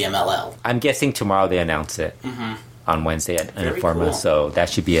tell with CMLL. I'm guessing tomorrow they announce it on Wednesday at Informa, cool. So that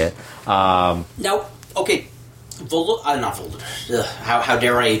should be it. Now, okay, not Volador. How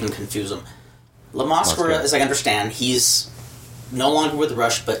dare I even confuse them? La Mascara, as I understand, he's no longer with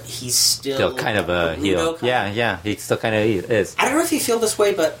Rush, but he's still kind of a heel. Yeah, he still kind of is. I don't know if you feel this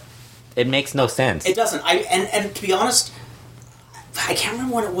way, but it makes no sense. It doesn't. And to be honest, I can't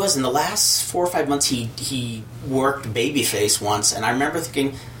remember when it was. In the last 4 or 5 months, he worked babyface once, and I remember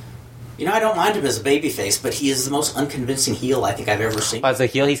thinking, I don't mind him as a babyface, but he is the most unconvincing heel I think I've ever seen. As a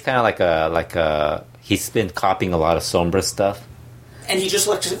heel, he's kind of like a he's been copying a lot of Sombra stuff. And he just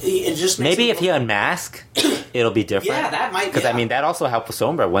looks. It just maybe if he unmasked, it'll be different. Yeah, that might. Because I mean, that also helped with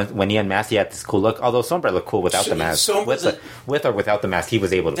Sombra. When he unmasked, he had this cool look. Although Sombra looked cool without the mask. With or without the mask, he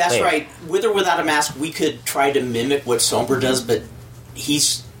was able to. That's play. Right. With or without a mask, we could try to mimic what Sombra does, but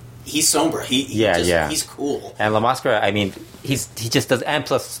he's Sombra. He's cool. And La Mascara, I mean, he just does. And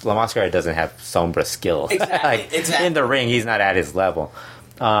plus, La Mascara doesn't have Sombra skill. Exactly. Exactly. In the ring, he's not at his level.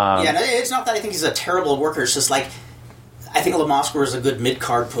 It's not that I think he's a terrible worker. It's just like, I think La Mascara is a good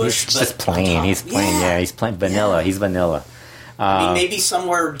mid-card push. He's just playing. He's playing. Yeah, he's playing vanilla. Yeah. He's vanilla. I mean, maybe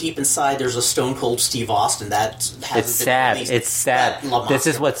somewhere deep inside there's a Stone Cold Steve Austin that has. It's sad. It's sad. This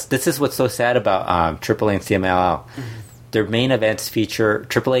is what's so sad about AAA and CMLL. Their main events feature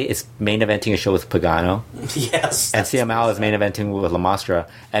AAA is main eventing a show with Pagano. Yes. And CMLL is main eventing with La Mascara.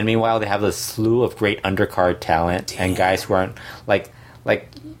 And meanwhile, they have a slew of great undercard talent and guys who aren't like.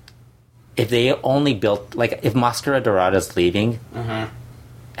 If they only built, like, if Mascara Dorada's leaving,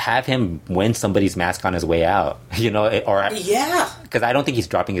 have him win somebody's mask on his way out, or because I don't think he's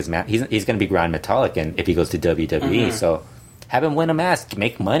dropping his mask. He's going to be Grand Metallic, and if he goes to WWE, so have him win a mask,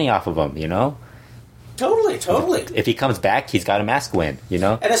 make money off of him, Totally. If he comes back, he's got a mask win,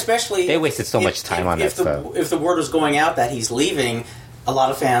 And especially they wasted so much time on that stuff. If the word was going out that he's leaving, a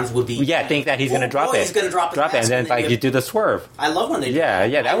lot of fans would be think that he's going to drop it. He's going to drop it, and then you do the swerve. I love when they do that.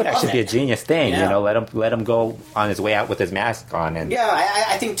 Yeah, that would actually be a genius thing. Yeah. Let him go on his way out with his mask on. And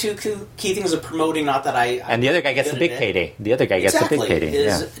I think two key things of promoting. Not that I and the other guy gets the big payday. The other guy gets the big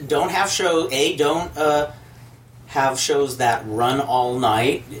payday. Don't have show. Don't have shows that run all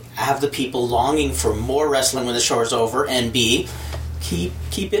night, have the people longing for more wrestling when the show is over, and B,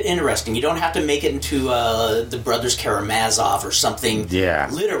 keep it interesting. You don't have to make it into the Brothers Karamazov or something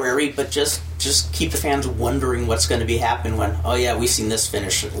literary, but just keep the fans wondering what's going to be happening when, oh yeah, we've seen this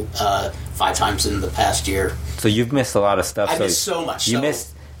finish 5 times in the past year. So you've missed a lot of stuff. I missed so much.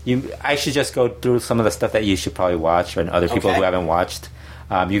 I should just go through some of the stuff that you should probably watch, and other people who haven't watched.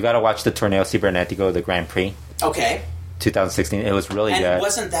 You got to watch the Torneo Cibernetico, the Grand Prix. Okay. 2016. It was really good. And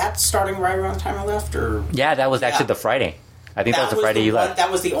wasn't that starting right around the time I left? Or yeah, that was actually the Friday. I think that was the Friday you left.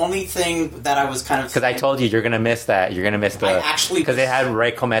 That was the only thing that I was kind of... Because I told you, you're going to miss that. You're going to miss the... Because they had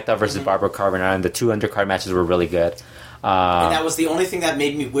Ray Cometa versus Barbara Carbonara, and the 2 undercard matches were really good. And that was the only thing that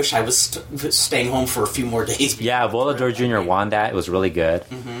made me wish I was staying home for a few more days. Yeah, Volador Jr. won that. It was really good.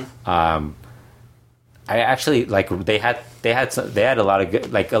 I actually they had a lot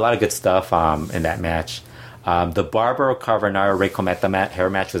of good stuff in that match. The Barbara Carbonara Ray Cometa hair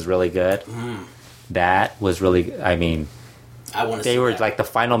match was really good. That was really. I mean, they were like the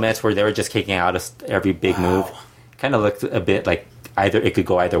final minutes where they were just kicking out every big move. Kind of looked a bit like it could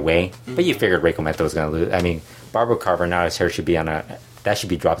go either way, but you figured Ray Cometa was going to lose. I mean, Barbara Carbonara's hair should be that should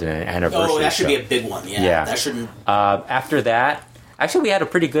be dropped in an anniversary. Oh, that should be a big one. Yeah. That shouldn't. After that, actually, we had a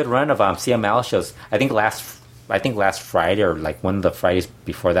pretty good run of CML shows. I think last Friday or like one of the Fridays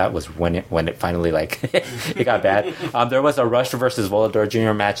before that was when it finally it got bad. There was a Rush versus Volador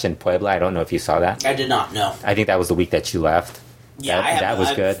Jr. match in Puebla. I don't know if you saw that. I did not. No. I think that was the week that you left. Yeah, that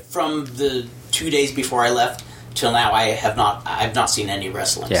was good. From the 2 days before I left till now, I've not seen any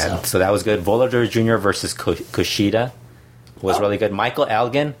wrestling. Yeah, so that was good. Volador Jr. versus Kushida was really good. Michael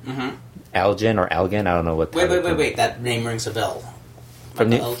Elgin, Elgin or Elgin, I don't know what. Wait! That name rings a bell. From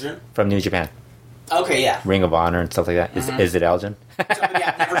New Japan. Okay, yeah. Ring of Honor and stuff like that. Is it Elgin?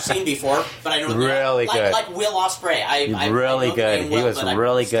 I've never seen before, but I know really good. Like Will Ospreay. Really good. He was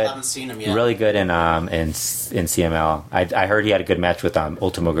really good. I haven't seen him yet. Really good in CML. I heard he had a good match with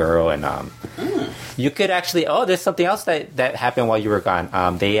Ultimo Guerrero and you could actually. Oh, there's something else that happened while you were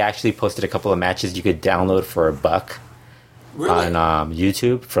gone. They actually posted a couple of matches you could download for $1. Really? On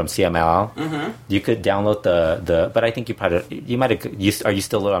YouTube from CMLL. You could download the but I think you might have. Are you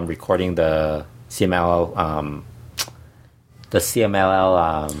still recording the CMLL? The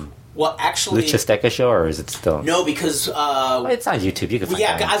CMLL. Well, actually, Lucha Steca show, or is it still? No, because it's on YouTube. You can find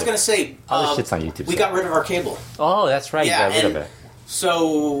it. I was going to say all this shit's on YouTube. We got rid of our cable. Oh, that's right. Yeah, you got rid of it.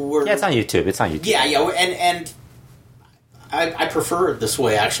 So it's on YouTube. It's on YouTube. Yeah, and I prefer it this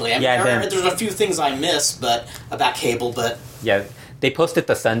way, actually. I mean, there's a few things I miss, about cable, but yeah, they posted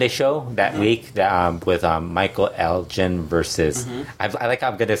the Sunday show that week with Michael Elgin versus. I like how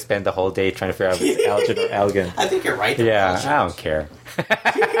I'm going to spend the whole day trying to figure out if it's Elgin or Elgin. I think you're right. Yeah, I don't care.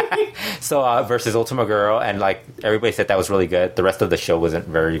 So versus Ultimo Guerrero, and like everybody said that was really good. The rest of the show wasn't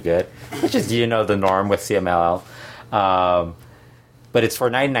very good, which is the norm with CMLL. But it's for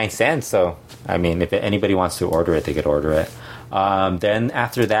 99 cents, so I mean, if anybody wants to order it, they could order it. Then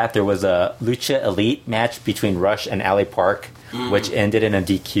after that, there was a Lucha Elite match between Rush and Ali Park, which ended in a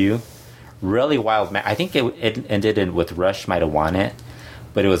DQ. Really wild match. I think it ended with Rush might have won it,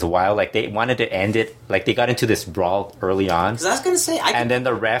 but it was wild. Like they wanted to end it, like they got into this brawl early on. Because I was going to say, and then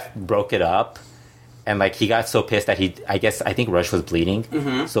the ref broke it up, and like he got so pissed that I think Rush was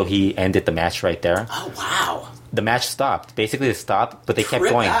bleeding, so he ended the match right there. Oh wow! The match stopped. Basically, it stopped, but they kept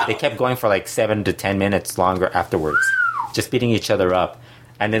going. Out. They kept going for like 7 to 10 minutes longer afterwards, just beating each other up.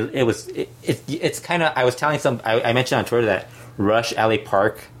 And it's kind of. I was telling I mentioned on Twitter that Rush Ali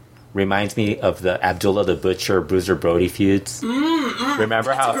Park reminds me of the Abdullah the Butcher Bruiser Brody feuds.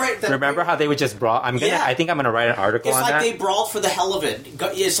 Remember how they would just brawl? I think I'm gonna write an article on that. It's like they brawled for the hell of it.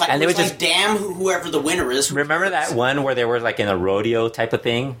 It's like, and just damn whoever the winner is. Remember that one where they were like in a rodeo type of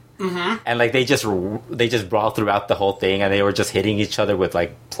thing? And like they just brawled throughout the whole thing, and they were just hitting each other with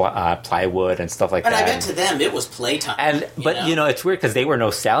like plywood and stuff like that. And I bet to them it was playtime. But it's weird because they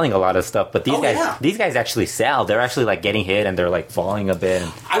were selling a lot of stuff, but these guys actually sell. They're actually like getting hit and they're like falling a bit.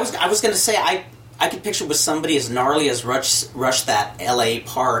 I was going to say I could picture with somebody as gnarly as Rush that L.A.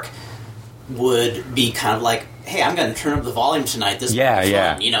 Park would be kind of like, hey, I'm going to turn up the volume tonight. This is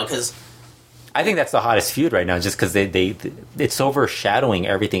fun, because. I think that's the hottest feud right now, just because it's overshadowing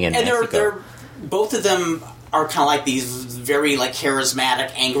everything in Mexico. And they're both of them are kind of like these very like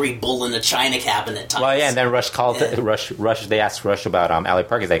charismatic, angry bull in a china cabinet types. Well, yeah, and then Rush called Rush. They asked Rush about Ali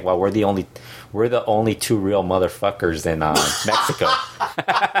Park. He's like, "Well, we're the only two real motherfuckers in Mexico."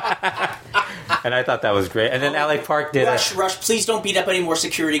 And I thought that was great. And then Ali Park did Rush, please don't beat up any more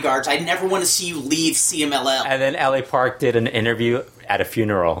security guards. I never want to see you leave CMLL. And then Ali Park did an interview at a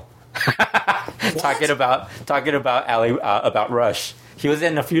funeral. talking about Ali about Rush. He was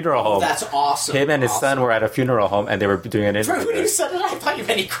in a funeral home. That's awesome. Him and his son were at a funeral home, and they were doing an interview. When you said it, I thought you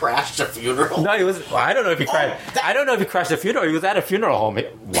meant he crashed a funeral. No, he was. Well, I don't know if he crashed. I don't know if he crashed a funeral. He was at a funeral home.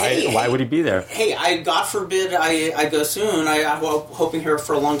 Why would he be there? Hey, God forbid I go soon. I'm hoping here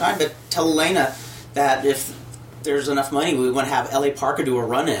for a long time. But tell Elena that if there's enough money, we want to have L.A. Parker do a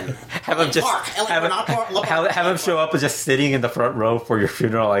run-in. Have him just have him show up just sitting in the front row for your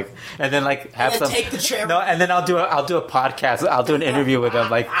funeral, and then take the chair. No, and then I'll do a podcast. I'll do an interview with him,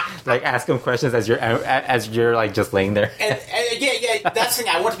 like ask him questions as you're like just laying there. And that's the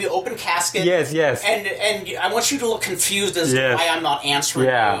thing. I want to be open casket. Yes. And I want you to look confused as to why I'm not answering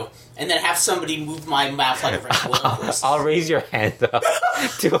you. And then have somebody move my mouth like a ventriloquist. I'll raise your hand up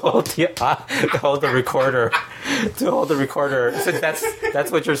to hold the recorder. To hold the recorder. So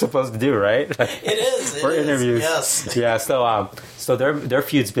that's what you're supposed to do, right? It is. For interviews. Yes. Yeah. So their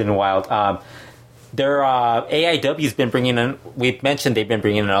feud's been wild. Their AIW's been bringing in. We've mentioned they've been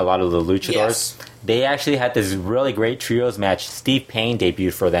bringing in a lot of the luchadors. Yes. They actually had this really great trios match. Steve Payne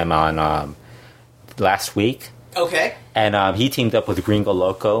debuted for them on last week. Okay. And he teamed up with Gringo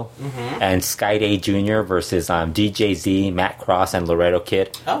Loco and Skyday Jr. versus DJZ, Matt Cross, and Laredo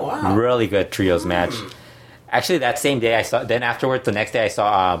Kid. Oh, wow. Really good trios match. Actually, that same day I saw... Then afterwards, the next day I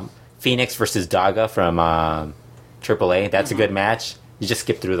saw Phoenix versus Daga from AAA. That's a good match. You just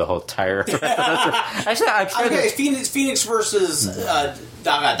skip through the whole entire... Actually, I'm sure... Okay, Phoenix versus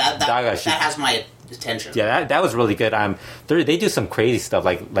Daga. That has my attention. Yeah, that was really good. They do some crazy stuff,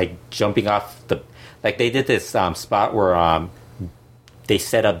 like jumping off the... Like, they did this spot where they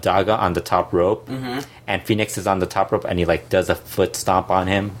set up Daga on the top rope, and Phoenix is on the top rope, and he, does a foot stomp on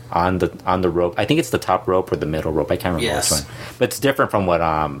him on the rope. I think it's the top rope or the middle rope. I can't remember which one. But it's different from what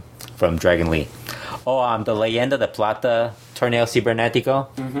from Dragon Lee. Oh, the Leyenda de Plata Torneo Cibernético.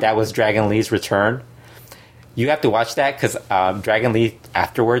 That was Dragon Lee's return. You have to watch that because Dragon Lee,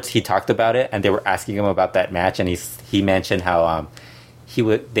 afterwards, he talked about it, and they were asking him about that match, and he mentioned how...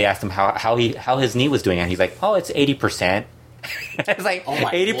 They asked him how his knee was doing, and he's like, "Oh, it's 80%." It's like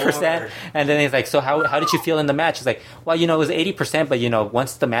 80%, and then he's like, "So how did you feel in the match?" He's like, "Well, it was 80%, but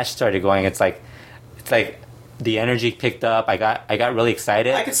once the match started going, it's like the energy picked up. I got really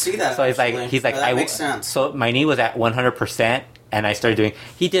excited. I could see that. So he's like, that makes sense. So my knee was at 100%, and I started doing.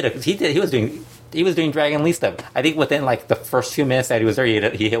 He was doing Dragon Lee stuff. I think within the first few minutes that he was there,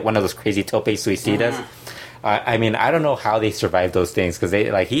 he hit one of those crazy tope suicidas. I mean, I don't know how they survived those things because he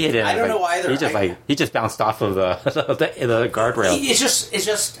hit it. I don't know either. He just bounced off of the guardrail. It's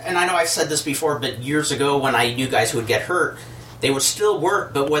just, and I know I've said this before, but years ago when I knew guys who would get hurt, they would still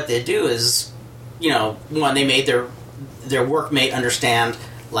work. But what they do is, one, they made their workmate understand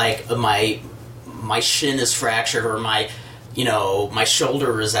my shin is fractured or my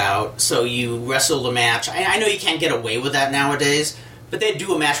shoulder is out. So you wrestle the match. I know you can't get away with that nowadays. But they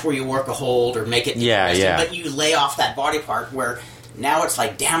do a match where you work a hold or make it interesting, but you lay off that body part where now it's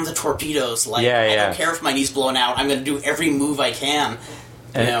damn the torpedoes. I don't care if my knee's blown out. I'm going to do every move I can.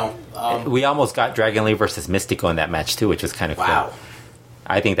 We almost got Dragon Lee versus Mystico in that match, too, which was kind of cool.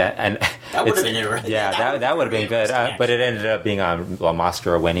 I think that... And that would have been interesting. Yeah, that would have been good. But it ended up being La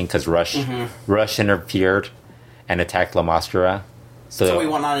Máscara winning because Rush interfered and attacked La Máscara. So he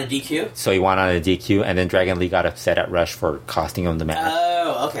won on a DQ? So he won on a DQ, and then Dragon Lee got upset at Rush for costing him the match.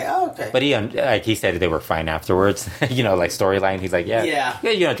 Oh, okay. But he said they were fine afterwards. Storyline. He's like,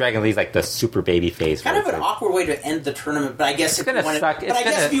 yeah. Dragon Lee's the super baby face. Kind of an awkward way to end the tournament, but I guess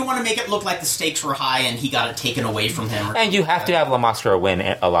if you want to make it look like the stakes were high and he got it taken away from him. And you have to have La Máscara win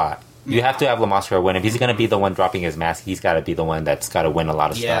a lot. You have to have La Máscara win. If he's going to be the one dropping his mask, he's got to be the one that's got to win a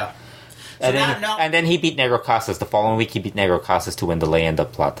lot of stuff. And then he beat Negro Casas. The following week, he beat Negro Casas to win the Leyenda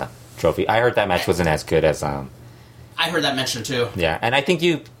Plata trophy. I heard that match wasn't as good as... I heard that mentioned, too. Yeah, and I think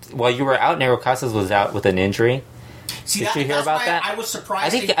while you were out, Negro Casas was out with an injury. Did you hear about that? I was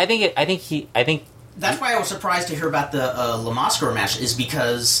surprised. That's why I was surprised to hear about the La Máscara match, is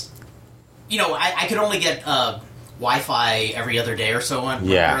because, I could only get Wi-Fi every other day or so on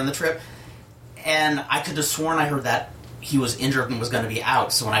during the trip. And I could have sworn I heard that he was injured and was going to be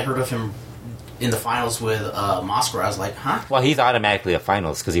out. So when I heard of him in the finals with Máscara, I was like, huh? Well, he's automatically a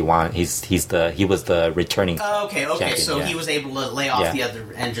finals because he won. He was the returning. Okay. Champion, so he was able to lay off the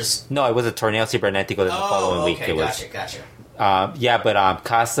other and just. No, it was a Torneo Cibernético the following week. Gotcha. But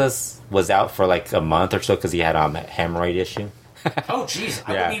Casas was out for a month or so because he had a hemorrhoid issue. Oh, jeez.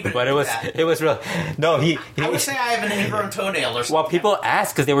 I wouldn't even but it was real. No, I would say I have an ingrown toenail or something. Well, people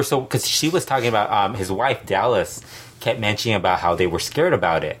asked because she was talking about his wife Dallas kept mentioning about how they were scared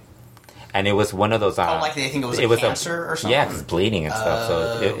about it. and it was one of those. Like they think it was cancer or something. Yeah, it's bleeding and stuff.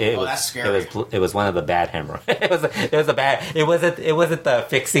 So it was, that's scary. It was one of the bad hemorrhoids. it was a bad. It wasn't the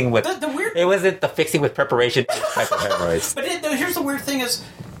fixing with the weird. It wasn't the fixing with preparation type of hemorrhoids. But here's the weird thing: is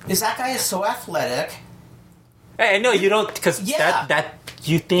that guy is so athletic. I know you don't, because that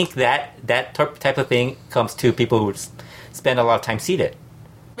you think that type of thing comes to people who spend a lot of time seated.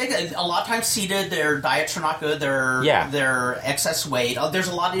 A lot of times seated, their diets are not good. Their excess weight. There's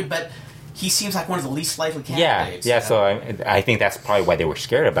a lot of, but he seems like one of the least likely candidates. Yeah. So I think that's probably why they were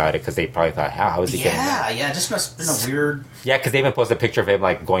scared about it, because they probably thought, how is he getting that? Yeah. Just must have been a weird. Yeah, because they even posted a picture of him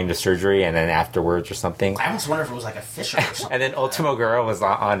like going to surgery and then afterwards or something. I almost wonder if it was like a Fisher or something. And then Ultimo Guerrero was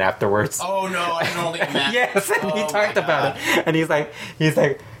on afterwards. Oh no, I can only imagine. Yes, and he talked about it, and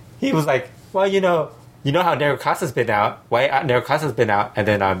he was like, well, you know how Negro Costa's been out. Why Negro Costa's been out, and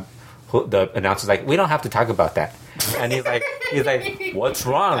then the announcer's like, we don't have to talk about that. And he's like, what's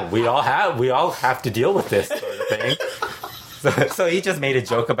wrong? We all have to deal with this sort of thing. So he just made a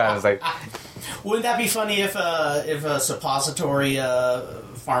joke about it. I was like, wouldn't that be funny if a suppository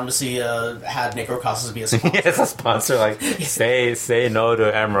pharmacy had Negro Casas be a sponsor? Yes, a sponsor. Like, say no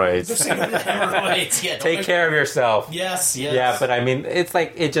to hemorrhoids. Say no to hemorrhoids. Yeah, take care of yourself. Yes. Yeah, but I mean, it's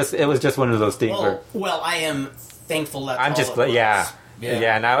like it was just one of those things. Well, I am thankful that I'm just glad.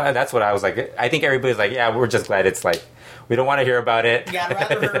 Yeah. Now that's what I was like. I think everybody's like, yeah, we're just glad it's like we don't want to hear about it. Yeah, I'd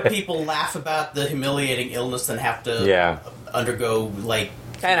rather hear people laugh about the humiliating illness than have to undergo like.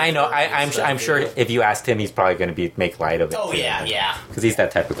 And I know, I'm sure if you asked him, he's probably going to make light of it. Oh yeah. Because he's that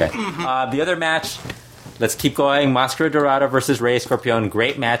type of guy. Mm-hmm. The other match, let's keep going. Máscara Dorada versus Rey Escorpión.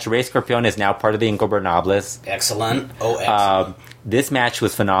 Great match. Rey Escorpión is now part of the Ingobernables. Excellent. Excellent. This match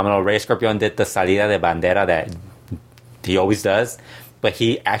was phenomenal. Rey Escorpión did the salida de bandera that he always does, but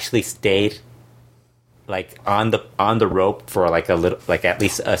he actually stayed like on the rope for like a little, like at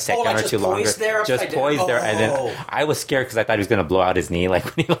least a second or two longer. Just poised there, and then I was scared because I thought he was going to blow out his knee like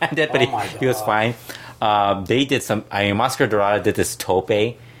when he landed, but he was fine. They did some. I mean, Máscara Dorada did this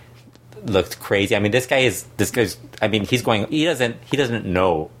tope, looked crazy. I mean, this guy's. I mean, he's going. He doesn't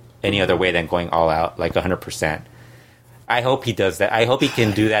know any other way than going all out, like 100%. I hope he does that. I hope he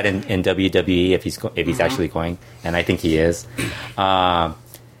can do that in WWE if he's actually going, and I think he is.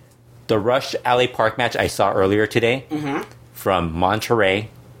 The Rush LA Park match I saw earlier today from Monterrey.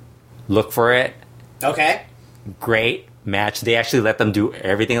 Look for it. Okay. Great match. They actually let them do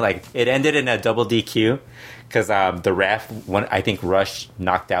everything. Like it ended in a double DQ because the ref. I think Rush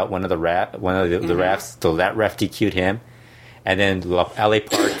knocked out one of the refs, so that ref DQ'd him, and then LA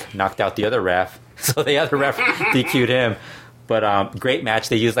Park knocked out the other ref, so the other ref DQ'd him. But great match.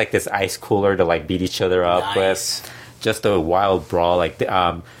 They used like this ice cooler to like beat each other up with. Just a wild brawl. Like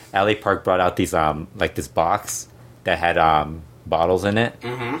LA Park brought out these like this box that had bottles in it,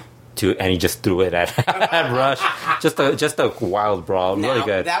 and he just threw it at Rush. Just a wild brawl. Now, really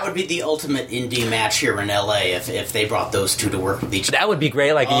good. That would be the ultimate indie match here in LA if they brought those two to work with each other. That would be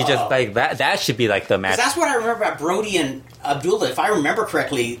great. Like you just like that. That should be like the match. That's what I remember about Brody and Abdullah. If I remember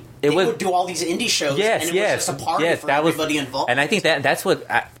correctly, they would do all these indie shows. Yes, and it was just a party for everybody involved. And I think that's what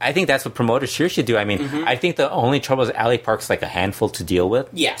I think that's what promoters here should do. I mean, I think the only trouble is LA Park's like a handful to deal with.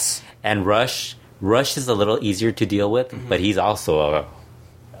 Yes, and Rush is a little easier to deal with, but he's also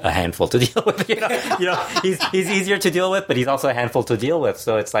a handful to deal with. You know, he's easier to deal with, but he's also a handful to deal with.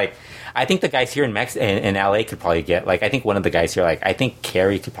 So it's like, I think the guys here in LA could probably get, like, I think one of the guys here, like, I think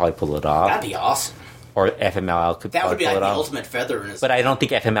Kerry could probably pull it off. That'd be awesome. Or FMLL could that probably would be pull like it the off. ultimate feather in his. But I don't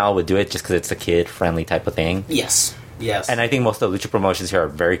think FML would do it just because it's a kid-friendly type of thing. Yes. And I think most of the lucha promotions here are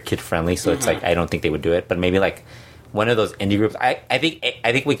very kid-friendly, so it's like, I don't think they would do it. But maybe, like, one of those indie groups. I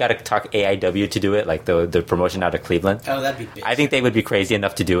think we got to talk AIW to do it, like the promotion out of Cleveland. Oh, that'd be big. I think they would be crazy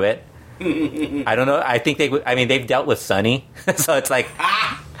enough to do it. I don't know. I think they would. I mean, they've dealt with Sunny, so it's like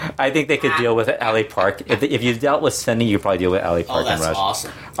I think they could deal with LA Park. If you dealt with Sunny, you probably deal with LA Park and Rush.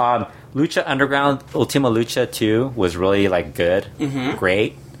 Awesome. Lucha Underground Ultima Lucha 2 was really like good,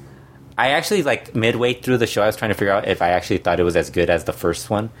 great. I actually like midway through the show, I was trying to figure out if I actually thought it was as good as the first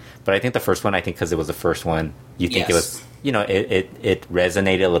one. But I think the first one, because it was the first one, you think it was, it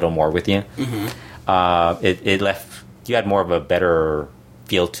resonated a little more with you. It left, you had more of a better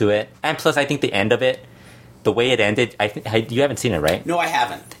feel to it. And plus, I think the end of it, the way it ended, you haven't seen it, right? No, I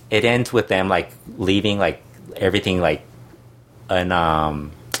haven't. It ends with them like leaving like everything like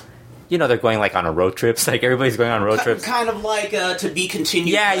an they're going like on a road trips. Like everybody's going on road trips. Kind of like to be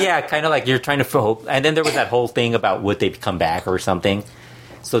continued. Yeah. Kind of like you're trying to hope. And then there was that whole thing about would they come back or something.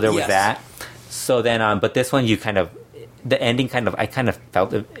 So there was that. So then, but this one, the ending I kind of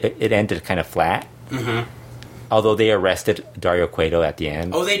felt it ended kind of flat. although they arrested Dario Cueto at the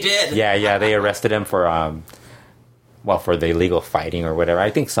end. Oh, they did? Yeah, they arrested him for for the illegal fighting or whatever. I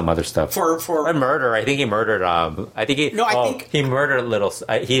think some other stuff for a murder. I think he murdered. I think he murdered he murdered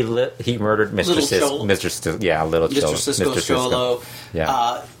Mr. Little Cisco Cholo.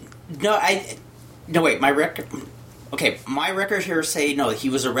 Yeah. My record. Okay, my records here say no. He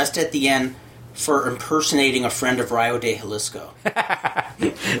was arrested at the end for impersonating a friend of Rayo de Jalisco.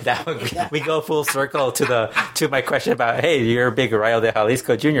 We go full circle to my question about, hey, you're a big Rayo de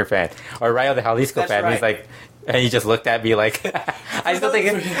Jalisco Junior fan or Rayo de Jalisco fan. Right. He's like, and he just looked at me like, I still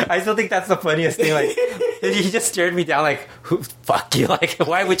think that's the funniest thing. Like, he just stared me down like, fuck you. Like,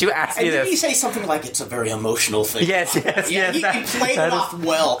 why would you ask me this? Did he say something like, it's a very emotional thing? Yes. He played it off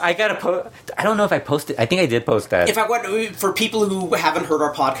well. I don't know if I posted. I think I did post that. For people who haven't heard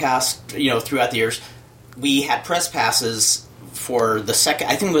our podcast, throughout the years, we had press passes for the second.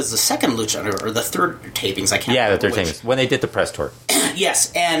 I think it was the second Lucha or the third tapings. I can't. Yeah, the third tapings when they did the press tour.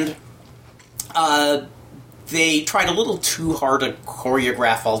 Yes, and they tried a little too hard to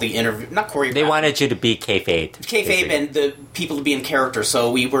choreograph all the interview. Not choreograph. They wanted you to be kayfabe. And the people to be in character. So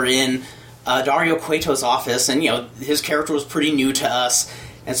we were in Dario Cueto's office, and his character was pretty new to us.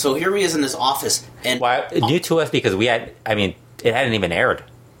 And so here he is in his office, and new to us because it hadn't even aired.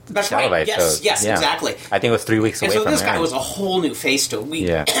 That's right. Yes, exactly. I think it was 3 weeks away from so this guy was a whole new face to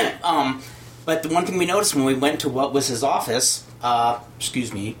it. But the one thing we noticed when we went to what was his office,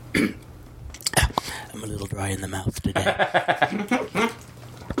 excuse me, I'm a little dry in the mouth today.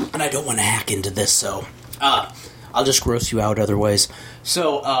 And I don't want to hack into this, so I'll just gross you out otherwise.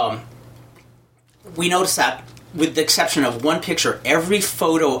 So we noticed that with the exception of one picture, every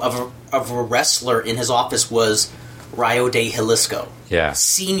photo of a wrestler in his office was Rayo de Jalisco. Yeah.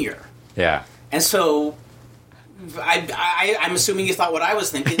 Senior. Yeah. And so I'm assuming you thought what I was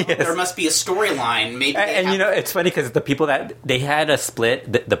thinking. Yes. There must be a storyline. Maybe. It's funny because the people that they had a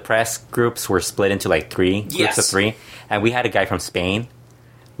split, the press groups were split into like groups of three, and we had a guy from Spain.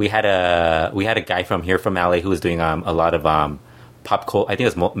 We had a guy from LA who was doing a lot of pop culture. I think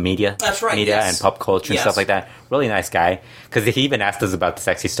it was media. That's right. Media and pop culture and stuff like that. Really nice guy. Because he even asked us about the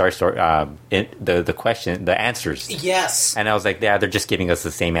Sexy Star story, the answers. Yes. And I was like, yeah, they're just giving us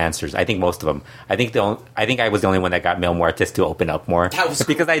the same answers. I think most of them. I think I was the only one that got Mil Muertes to open up more. That was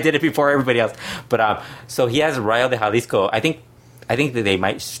because I did it before everybody else. But so he has Rayo de Jalisco. I think that they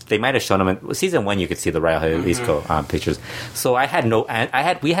might have shown him in season 1. You could see the Rayo de Jalisco pictures. So we had no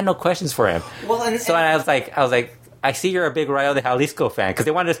questions for him. Well, and I was like, I see you're a big Rayo de Jalisco fan because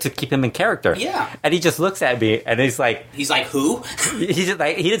they wanted us to keep him in character. Yeah. And he just looks at me and he's like, who? He's just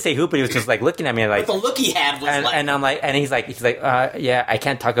like, he didn't say who, but he was just like looking at me like, but the look he had was and I'm like, and he's like, yeah, I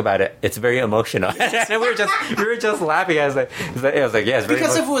can't talk about it. It's very emotional. And we were just laughing. I was like, yeah, it's very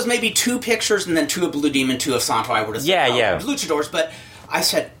because if it was maybe 2 pictures and then 2 of Blue Demon, 2 of Santo, I would have said, Luchadors. But I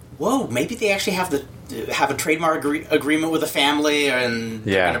said, whoa, maybe they actually have a trademark agreement with the family and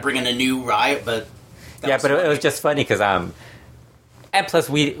they're going to bring in a new Riot, but. But it was just funny because and plus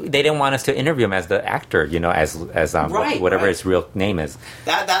they didn't want us to interview him as the actor, as whatever his real name is.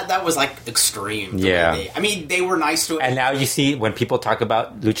 That was like extreme. Yeah, they were nice to it. And now you see when people talk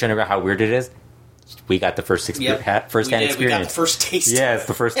about Lucha Underground how weird it is. We got the first-hand experience. We got the first taste. Yes,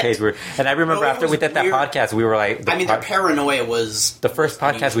 the first taste. And I remember after we did that podcast, we were like... the paranoia was... The first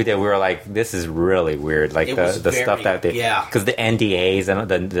podcast we did, we were like, this is really weird. Like, the stuff that they... Yeah. Because the NDAs and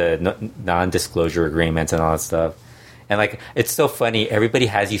the non-disclosure agreements and all that stuff. And, like, it's so funny. Everybody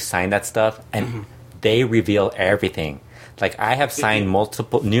has you sign that stuff, and they reveal everything. Like, I have signed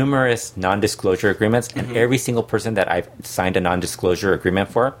numerous non-disclosure agreements, and every single person that I've signed a non-disclosure agreement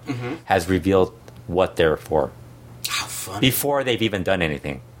for has revealed what they're for. How funny. Before they've even done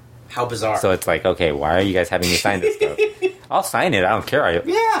anything. How bizarre. So it's like, okay, why are you guys having me sign this stuff? I'll sign it. I don't care.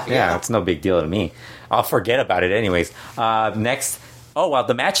 Yeah, it's no big deal to me. I'll forget about it anyways. Next,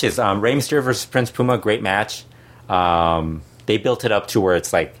 the matches. Rey Mysterio versus Prince Puma, great match. They built it up to where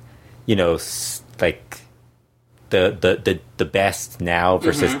it's like, like the best now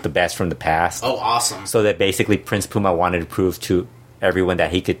versus the best from the past. Oh, awesome. So that basically Prince Puma wanted to prove to everyone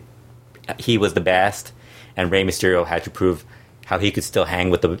that he was the best, and Rey Mysterio had to prove how he could still hang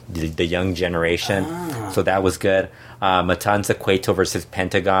with the young generation. So that was good. Matanza Cueto versus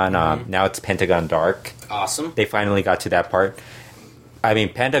Pentagon. Now it's Pentagon Dark. Awesome. They finally got to that part.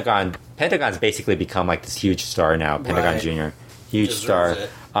 Pentagon's basically become like this huge star now. Pentagon Jr. Huge star.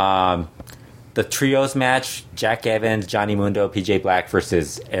 The trios match, Jack Evans, Johnny Mundo, PJ Black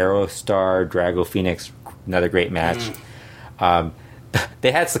versus Aerostar, Drago Phoenix. Another great match.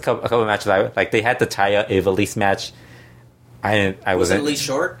 They had a couple of matches. They had the Taya Ivelisse match. I wasn't. Was it Elise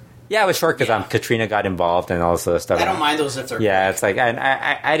Short? Yeah, it was short because Katrina got involved and all this other stuff. I don't mind those if they're quick. It's like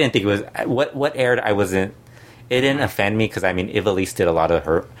I didn't think it was what aired. I wasn't. It didn't offend me because I mean, Ivelisse did a lot of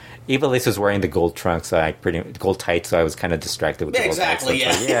her. Ivelisse was wearing the gold trunks, so gold tights, so I was kind of distracted with the gold tights. So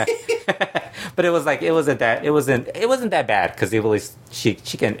yeah. But it was like it wasn't that bad because Ivelisse she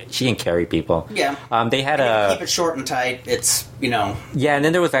can carry people. Yeah. They had keep it short and tight. It's Yeah, and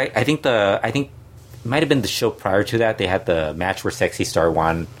then there was I think it might have been the show prior to that. They had the match where Sexy Star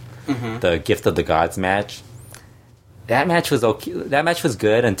won the Gift of the Gods match. That match was okay. That match was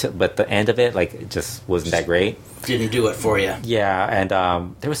good but the end of it, like, it just wasn't that great. Didn't do it for you. Yeah,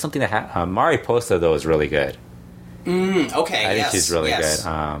 and there was something that Mariposa though was really good. Okay, I think she's really good.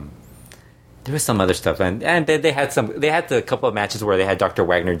 There was some other stuff, and they had a couple of matches where they had Dr.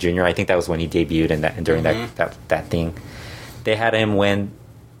 Wagner Jr. I think that was when he debuted, and during that thing, they had him win.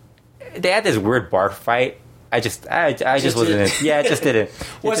 They had this weird bar fight. I just wasn't. Yeah, it just didn't.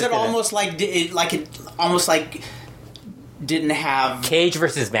 Was it almost like didn't have Cage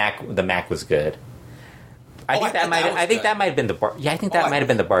versus Mac? The Mac was good. I think that might have been the bar. Yeah, I think that might have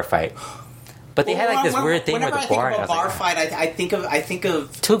been the bar fight. But they had like this weird thing with the bar. Whenever I think of a bar fight, I think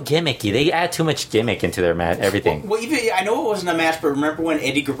of too gimmicky. They add too much gimmick into their match. Everything. Well, even I know it wasn't a match, but remember when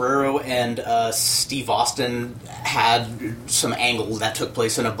Eddie Guerrero and Steve Austin had some angle that took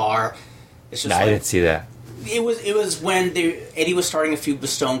place in a bar? It's just I didn't see that. It was when Eddie was starting a feud with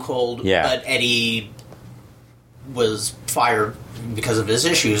Stone Cold, but Eddie was fired because of his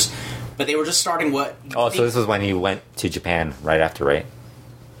issues. But they were just starting what? Oh, so this was when he went to Japan right after, right?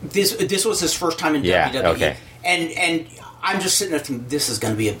 This was his first time in WWE. Okay. And I'm just sitting there thinking, this is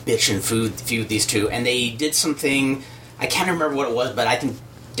going to be a bitchin' feud, these two. And they did something, I can't remember what it was, but I think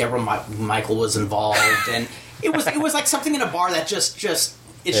Deborah Michael was involved. And it was like something in a bar that just should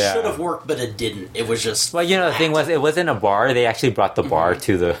have worked, but it didn't. It was just... Well, the thing was, it wasn't a bar. They actually brought the bar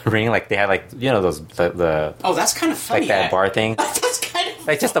to the ring. Like, they had, those... Oh, that's kind of funny. Like that bar thing. That's kind of funny.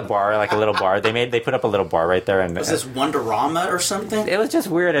 Like, just a bar, like a little bar. They put up a little bar right there. And was this Wonderama or something? It was just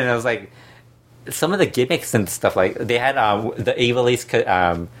weird, and it was like... Some of the gimmicks and stuff, like... They had the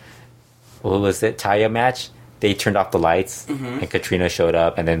Ivelisse... what was it? Taya match. They turned off the lights, and Katrina showed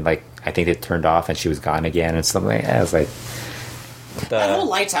up, and then, like, I think they turned off, and she was gone again, and something like that. I was like... That whole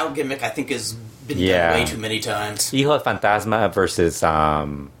lights out gimmick, I think, has been done way too many times. Hijo Fantasma versus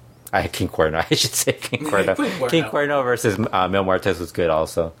King Cuerno. I should say King Cuerno. King Cuerno versus Mil Muertes was good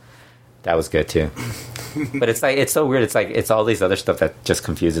also. That was good too. But it's like, it's so weird. It's like, it's all these other stuff that just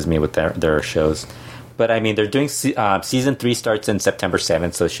confuses me with their shows. But I mean, they're doing season 3 starts in September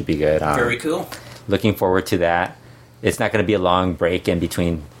 7th, so it should be good. Very cool. Looking forward to that. It's not going to be a long break in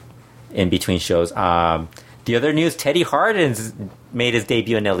between shows. The other news: Teddy Hart made his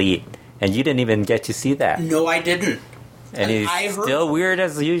debut in Elite, and you didn't even get to see that. No, I didn't. And he's still weird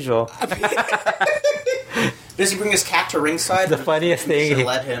as usual. Does he bring his cat to ringside? The funniest thing,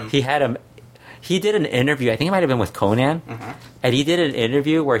 he did an interview. I think it might have been with Conan, and he did an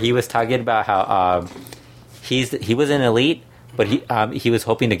interview where he was talking about how he was in Elite, but he was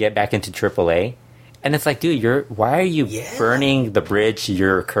hoping to get back into AAA. And it's like, dude, why are you burning the bridge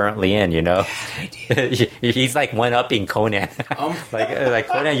you're currently in? He's like one-upping Conan. like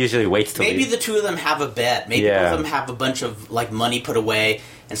Conan usually waits till maybe the two of them have a bet. Maybe both of them have a bunch of like money put away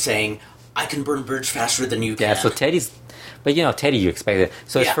and saying, I can burn bridge faster than you can. Yeah, so Teddy's... But, Teddy, you expect it.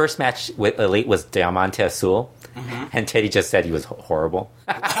 So his first match with Elite was Diamante Azul. And Teddy just said he was horrible.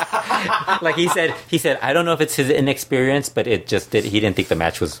 Like he said, I don't know if it's his inexperience, but he didn't think the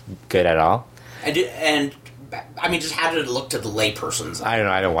match was good at all. And I mean, just how did it look to the laypersons? I don't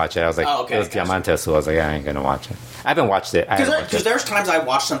know. I didn't watch it. I was like, it was Diamante, so I was like, I ain't gonna watch it. I haven't watched it. Because there's times I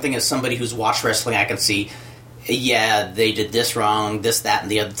watch something as somebody who's watched wrestling, I can see, they did this wrong, this, that,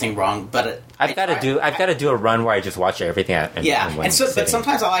 and the other thing wrong. But I've got to do a run where I just watch everything. But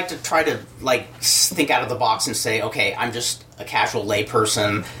sometimes I like to try to like think out of the box and say, okay, I'm just a casual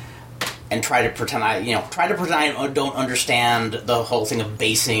layperson. And try to pretend I don't understand the whole thing of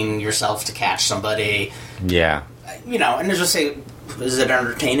basing yourself to catch somebody. Yeah. And just say, is it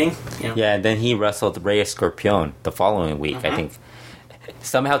entertaining? Yeah, and then he wrestled Rey Escorpion the following week, I think.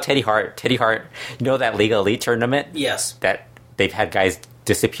 Somehow Teddy Hart, that Liga Elite tournament? Yes. That they've had guys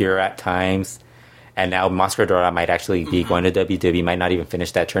disappear at times. And now Mascaradora might actually be going to WWE, might not even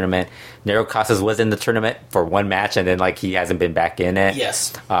finish that tournament. Nero Casas was in the tournament for one match, and then he hasn't been back in it.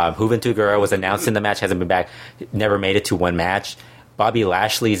 Yes. Juventud Guerrero was announced in the match, hasn't been back, never made it to one match. Bobby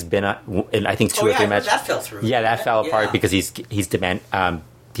Lashley's been in, I think, 2 or 3 matches. That fell through. Yeah, that fell apart because he's got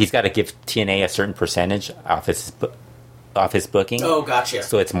to give TNA a certain percentage off his booking. Oh, gotcha.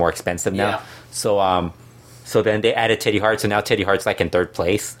 So it's more expensive now. Yeah. So then they added Teddy Hart, so now Teddy Hart's like in third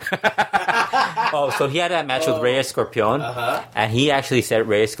place. So he had that match with Reyes Scorpion, and he actually said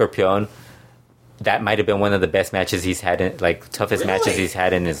Reyes Scorpion, that might have been one of the best matches he's had, toughest matches he's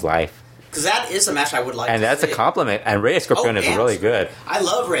had in his life. Because that is a match I would like and to that's see. A compliment. And Reyes Scorpion is really good. I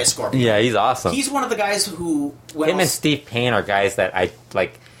love Reyes Scorpion. Yeah, he's awesome. He's one of the guys who... Him and Steve Payne are guys that I,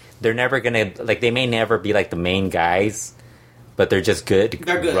 they're never going to... they may never be, the main guys... But they're just good,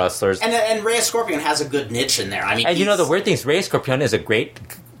 wrestlers. And Reyes Scorpion has a good niche in there. I mean, and the weird thing is, Reyes Scorpion is a great,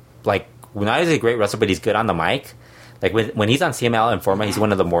 not only a great wrestler, but he's good on the mic. When he's on CML and Forma, he's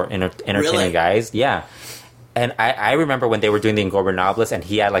one of the more entertaining guys. Yeah. And I remember when they were doing the Ingobernables, and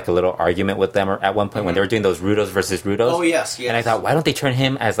he had a little argument with them at one point when they were doing those Rudos versus Rudos. Oh, yes. And I thought, why don't they turn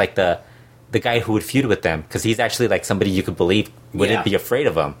him as the guy who would feud with them? Because he's actually somebody you could believe wouldn't be afraid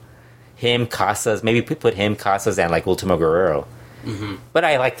of him. Him, Casas, maybe put him, Casas, and Ultimo Guerrero. Mm-hmm. But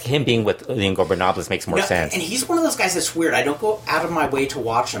I like him being with the Ingobernables makes more sense. And he's one of those guys that's weird. I don't go out of my way to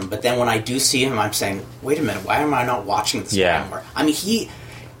watch him, but then when I do see him, I'm saying, wait a minute, why am I not watching this guy anymore? I mean,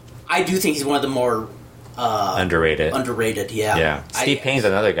 I do think he's one of the more... underrated. Underrated, yeah. Yeah. Steve Payne's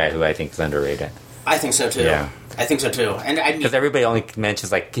another guy who I think is underrated. I think so, too. Yeah. I think so, too. And because everybody only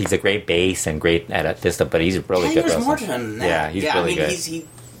mentions, he's a great bass and great at this stuff, but he's really good. There's more to him than that. Yeah, he's really good.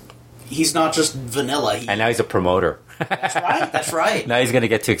 He's not just vanilla. And now he's a promoter. That's right. Now he's going to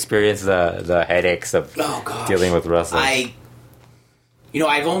get to experience the headaches of dealing with wrestling.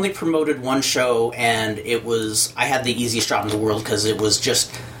 I've only promoted one show, and I had the easiest job in the world because it was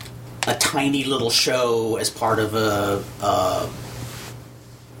just a tiny little show as part of a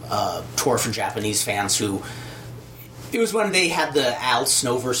tour for Japanese fans who... It was when they had the Al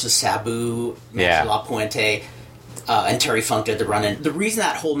Snow versus Sabu match, La Puente, and Terry Funk did the run-in. The reason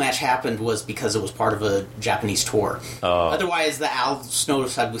that whole match happened was because it was part of a Japanese tour. Oh. Otherwise, the Al Snow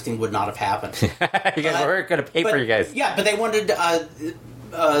Sabu thing would not have happened. You guys were going to pay for you guys. Yeah, but they wanted...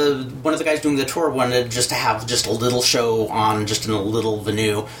 one of the guys doing the tour wanted just to have just a little show on just in a little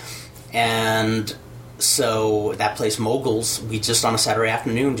venue. And so that place, Moguls, we just on a Saturday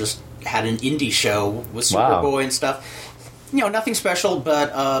afternoon just had an indie show with Superboy and stuff. Nothing special,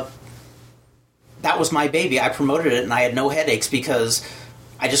 but that was my baby. I promoted it, and I had no headaches because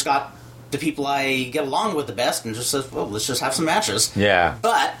I just got the people I get along with the best and just said, well, let's just have some matches. Yeah.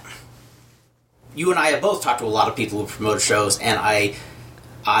 But you and I have both talked to a lot of people who promote shows, and I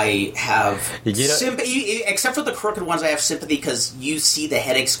have sympathy, except for the crooked ones. I have sympathy because you see the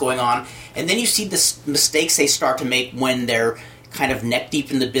headaches going on, and then you see the mistakes they start to make when they're kind of neck deep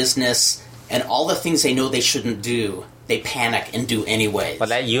in the business, and all the things they know they shouldn't do, they panic and do anyways. Well,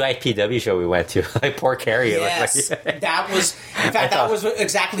 that UIPW show we went to, poor Carrie. Yes, that was. In fact, that was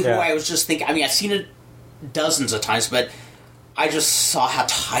exactly who I was just thinking. I mean, I've seen it dozens of times, but I just saw how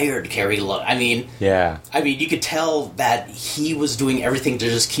tired Carrie looked. I mean, you could tell that he was doing everything to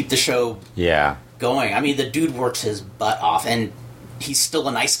just keep the show going. I mean, the dude works his butt off, and he's still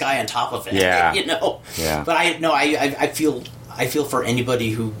a nice guy on top of it. Yeah. Yeah. But I feel for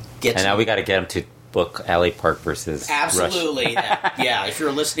anybody who gets... And now we got to get him to book LA Park versus Absolutely. Rush. Yeah, if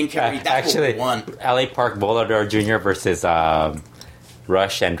you're listening, Carrie, that's what we want. LA Park Volador Jr. versus...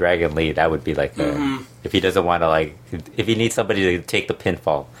 Rush and Dragon Lee, that would be if he doesn't want to if he needs somebody to take the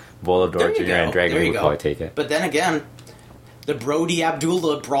pinfall, Volador Jr. and Dragon Lee would probably take it. But then again, the Brody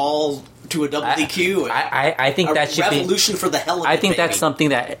Abdullah brawl to a double DQ. I think that should be revolution for the hell of it. I think that's something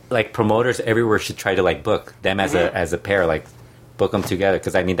that promoters everywhere should try to book them as a pair, book them together,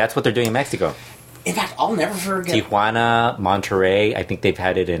 because I mean that's what they're doing in Mexico. In fact, I'll never forget Tijuana, Monterrey. I think they've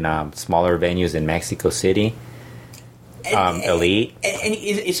had it in smaller venues in Mexico City. Elite. And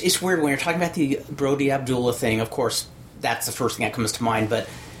it's weird when you're talking about the Brody Abdullah thing. Of course, that's the first thing that comes to mind. But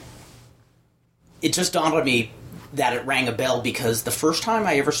it just dawned on me that it rang a bell because the first time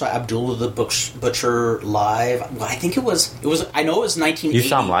I ever saw Abdullah the Butcher live, I think it was. I know it was 1980. You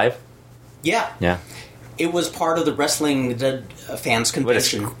saw him live? Yeah. Yeah. It was part of the Wrestling Fans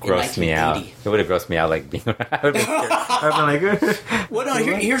Convention. It would have grossed me out. It would have grossed me out being around. I'd been like, well, no.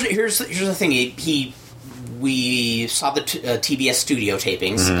 Here's the thing. We saw the TBS studio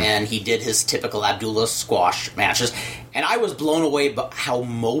tapings, and he did his typical Abdullah squash matches, and I was blown away by how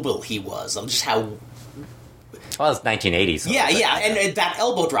mobile he was. Just how... Well, it's 1980s. Yeah, and that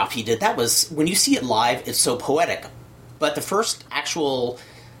elbow drop he did, that was... When you see it live, it's so poetic. But the first actual,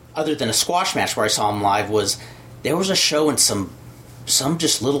 other than a squash match where I saw him live, was... There was a show in some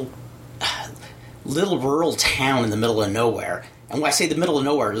just little rural town in the middle of nowhere. And when I say the middle of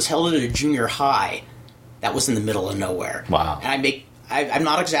nowhere, it was held at a junior high. That was in the middle of nowhere. Wow. And I'm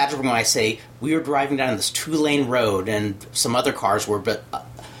not exaggerating when I say we were driving down this 2-lane road and some other cars were, but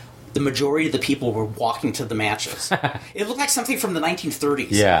the majority of the people were walking to the matches. It looked like something from the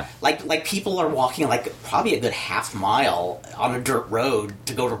 1930s. Yeah. Like people are walking like probably a good half mile on a dirt road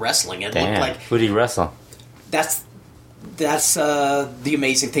to go to wrestling. It looked like... Who did he wrestle? That's the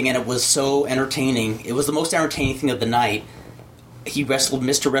amazing thing, and it was so entertaining. It was the most entertaining thing of the night. He wrestled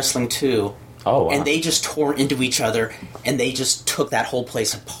Mr. Wrestling 2. Oh, wow. And they just tore into each other, and they just took that whole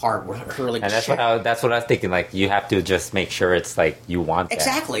place apart. Hurling. And that's what I was thinking. Like, you have to just make sure it's like you want that.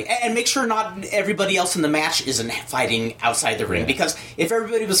 Exactly, and make sure not everybody else in the match isn't fighting outside the ring. Because if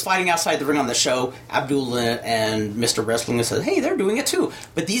everybody was fighting outside the ring on the show, Abdul and Mr. Wrestling said, "Hey, they're doing it too."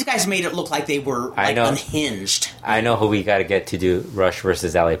 But these guys made it look like they were unhinged. I know who we got to get to do Rush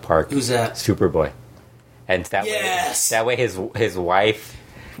versus LA Park. Who's that? Superboy. And that way his wife.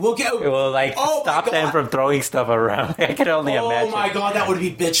 We'll get. It will stop them from throwing stuff around. I can only imagine. Oh my god, that would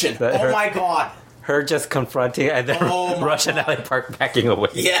be bitching. My god. Her just confronting and then Rush and LA Park backing away.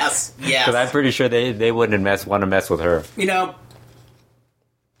 Yes. Because I'm pretty sure they wouldn't want to mess with her. You know.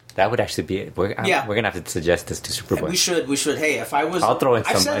 That would actually be. We're gonna have to suggest this to Superboy. We should. Hey, if I was, I'll throw in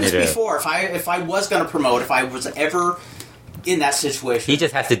some money. I've said this before. If I was going to promote, if I was ever in that situation, he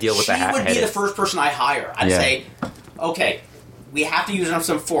just has to deal with that. She would be the first person I hire. I'd say, okay. We have to use it on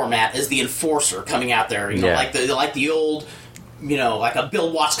some format as the enforcer coming out there, like the old, like a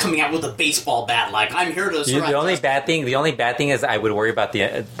Bill Watts coming out with a baseball bat, like I'm here to. The only bad thing is I would worry about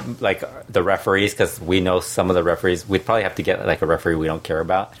the referees, because we know some of the referees. We'd probably have to get like a referee we don't care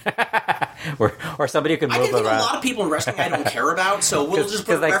about, or somebody who can move around. I can think a lot of people in wrestling I don't care about, so we'll just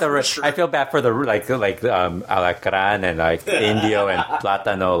put referees. I feel bad for the Alacran and Indio and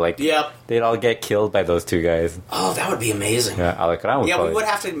Platano. Yep. They'd all get killed by those two guys. Oh, that would be amazing. Yeah, Alacran would. Yeah, we would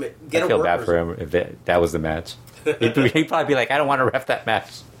have to get. I feel bad for him if that was the match. He'd probably be like, I don't want to ref that match.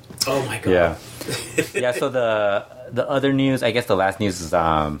 Oh my god. Yeah. So the other news, I guess the last news is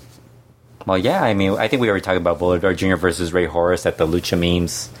I think we already talked about Bolivar Jr. versus Ray Horace at the Lucha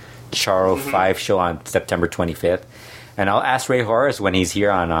Memes Charo 5 show on September 25th. And I'll ask Ray Horace when he's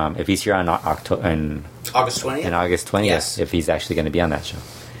here on if he's here on August 20th. In August 20th, yes. If he's actually going to be on that show.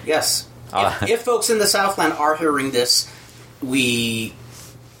 Yes. If folks in the Southland are hearing this, we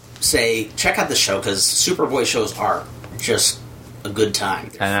say check out the show, because Superboy shows are just a good time.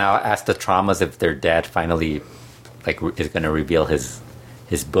 And I'll ask the Traumas if their dad finally is going to reveal his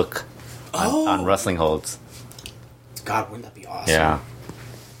book on wrestling holds. God, wouldn't that be awesome? Yeah.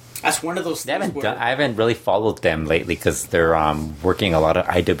 That's one of those things. I haven't really followed them lately because they're working a lot of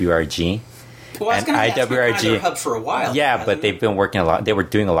IWRG. Well, I was going to ask, IWRG their hub for a while. Yeah, but they've been working a lot. They were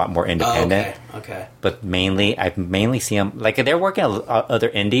doing a lot more independent. Okay. But I've mainly seen them they're working on other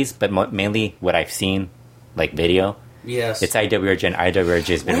indies, but mainly what I've seen, video. Yes, it's IWRG, and IWRG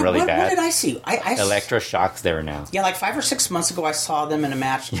has been really bad. What did I see? Electroshock's there now. Yeah, 5 or 6 months ago, I saw them in a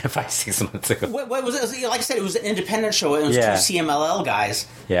match. Yeah, 5-6 months ago. What was it? Like I said, it was an independent show. It was two CMLL guys.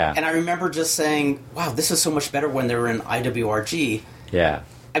 Yeah, and I remember just saying, "Wow, this is so much better when they were in IWRG." Yeah.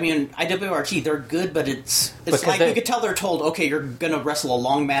 I mean, IWRG, they're good, but it's like you could tell they're told, okay, you're going to wrestle a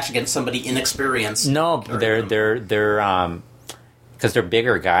long match against somebody inexperienced. No, they're because they're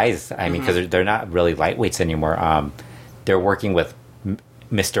bigger guys. I mean, because they're not really lightweights anymore. They're working with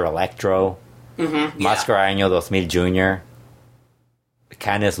Mr. Electro, Mascarano Dos Mil Jr.,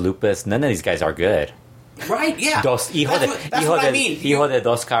 Canis Lupus. None of these guys are good. Right, yeah. That's what I mean. Hijo de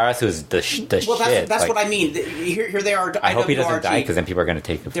Dos Caras, who's the shit. That's what I mean. Here they are. I hope he doesn't die, because then people are going to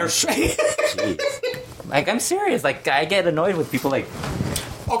take it. Jeez. I'm serious. I get annoyed with people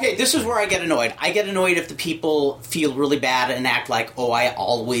Okay, this is where I get annoyed. I get annoyed if the people feel really bad and act like, oh, I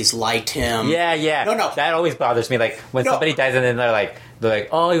always liked him. Yeah. No. That always bothers me. When somebody dies and then they're like,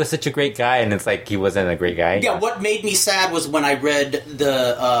 oh, he was such a great guy, and it's he wasn't a great guy. Yeah, what made me sad was when I read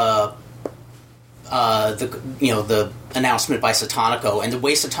the announcement by Satanico, and the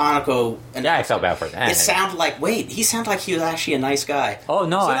way Satanico... I felt bad for that. It sounded he sounded like he was actually a nice guy. Oh,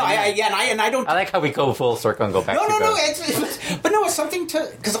 no. So, I don't... I like how we go full circle and go back to it's something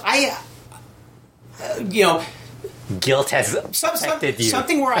to... Because guilt has affected you.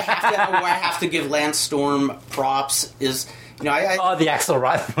 Something where I have to give Lance Storm props is... the Axl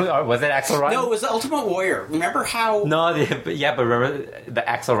Rotten. Was it Axl Rotten? No, it was the Ultimate Warrior. Remember how... No, but remember the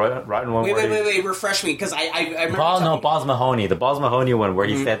Axl Rotten one? Wait, refresh me, because I remember... Balls Mahoney. The Balls Mahoney one where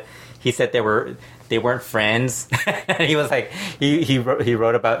he said they weren't friends. And he was he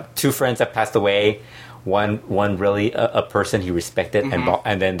wrote about two friends that passed away. One really a person he respected,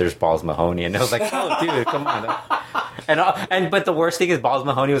 and then there's Balls Mahoney, and I was like, oh dude, come on. But the worst thing is Balls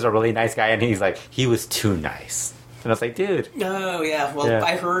Mahoney was a really nice guy, and he was too nice. And I was like, dude. Oh, yeah. Well,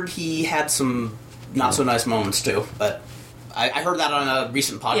 I heard he had some not so nice moments, too. But I heard that on a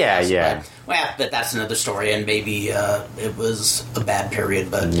recent podcast. Yeah. But that's another story, and maybe it was a bad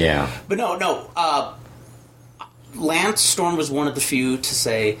period. But no. Lance Storm was one of the few to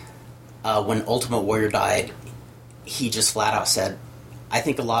say when Ultimate Warrior died, he just flat out said, I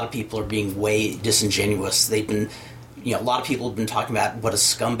think a lot of people are being way disingenuous. They've been, a lot of people have been talking about what a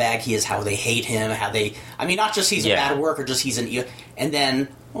scumbag he is, how they hate him, not just he's a bad worker, just he's and then,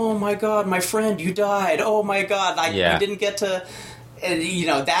 oh my God, my friend, you died. Oh my God, you didn't get to,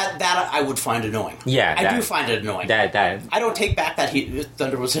 that I would find annoying. Yeah, I do find it annoying. That I don't take back that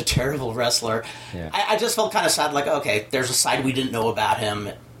Thunder was a terrible wrestler. Yeah. I just felt kind of sad, like, okay, there's a side we didn't know about him.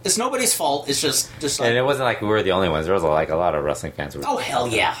 It's nobody's fault. It's just like... And it wasn't like we were the only ones. There was like a lot of wrestling fans. Oh, hell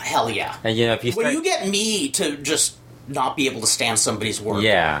yeah. And if you when you get me to just not be able to stand somebody's work...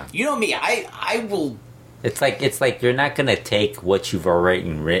 Yeah. You know me, I will... It's like you're not going to take what you've already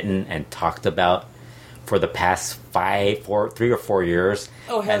written and talked about for the past 3 or 4 years.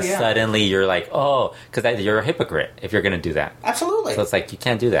 Oh, hell and yeah. Suddenly you're like, oh... Because you're a hypocrite if you're going to do that. Absolutely. So it's like, you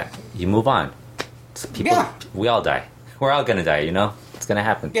can't do that. You move on. We all die. We're all going to die, It's going to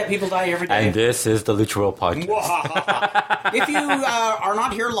happen. Yeah, people die every day. And this is the Lucha World Podcast. If you are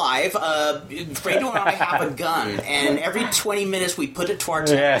not here live, Fredo and I have a gun, and every 20 minutes we put it to our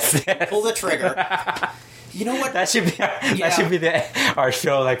chest, pull the trigger. You know what? That should be our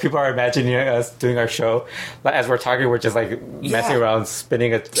show. Like, people are imagining us doing our show. Like, as we're talking, we're just like messing around,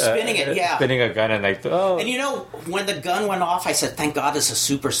 spinning a gun, and like, oh. And when the gun went off, I said, "Thank God it's a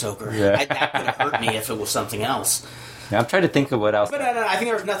super soaker." Yeah. That could have hurt me if it was something else. Yeah, I'm trying to think of what else. But I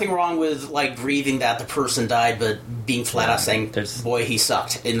think there's nothing wrong with like grieving that the person died, but being flat out saying, "Boy, he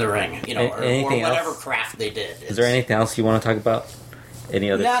sucked in the ring," or whatever craft they did. Is there anything else you want to talk about?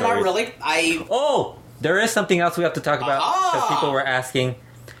 Any other? No, stories? not really. There is something else we have to talk about because people were asking.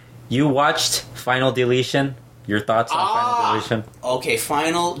 You watched Final Deletion? Your thoughts on Final Deletion? Okay,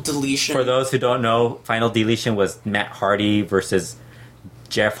 Final Deletion. For those who don't know, Final Deletion was Matt Hardy versus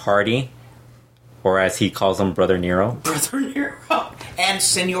Jeff Hardy, or as he calls him, Brother Nero. Brother Nero. And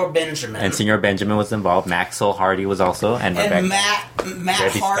Senor Benjamin. And Senor Benjamin was involved. Maxwell Hardy was also. And Matt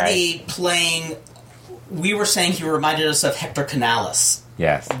Hardy playing... We were saying he reminded us of Hector Canales.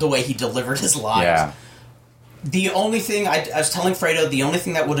 Yes. The way he delivered his lines. Yeah. The only thing... I was telling Fredo, the only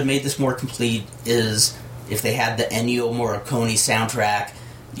thing that would have made this more complete is if they had the Ennio Morricone soundtrack,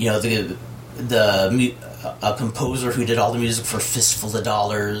 a composer who did all the music for Fistful of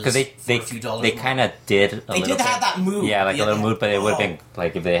Dollars. Because they kind of did They did have that mood. Yeah, like a little mood, but it would have been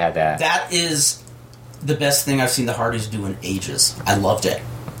like if they had that. That is the best thing I've seen the Hardys do in ages. I loved it.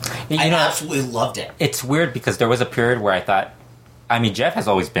 I absolutely loved it. It's weird because there was a period where I thought, Jeff has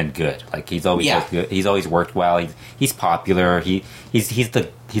always been good. Like he's always good. He's always worked well. He's popular. He's the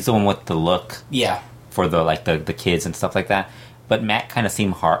one with the look. Yeah. For the kids and stuff like that. But Matt kind of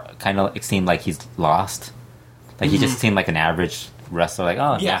seemed like he's lost. Like he just seemed like an average wrestler. Like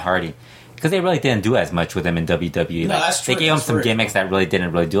Matt Hardy, because they really didn't do as much with him in WWE. No, that's true. They gave him some gimmicks that really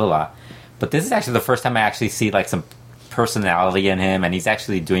didn't do a lot. But this is actually the first time I actually see like some personality in him, and he's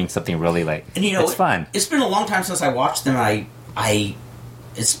actually doing something really it's fun. It's been a long time since I watched them.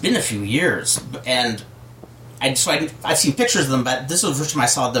 It's been a few years, and I've seen pictures of them, but this was the first time I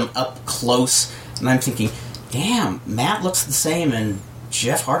saw them up close, and I'm thinking, damn, Matt looks the same, and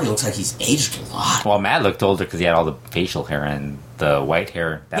Jeff Hardy looks like he's aged a lot. Well, Matt looked older because he had all the facial hair and the white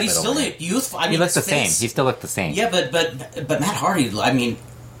hair. But he's still youthful. He looked the same. He still looked the same. Yeah, but Matt Hardy,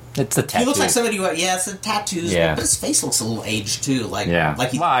 it's the tattoo. He looks like somebody who, it's the tattoos, but his face looks a little aged too. How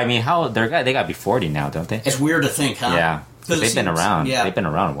they got to be 40 now, don't they? It's weird to think, huh? Yeah, they've been around. Yeah. They've been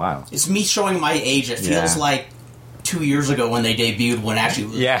around a while. It's me showing my age. It feels like 2 years ago when they debuted, when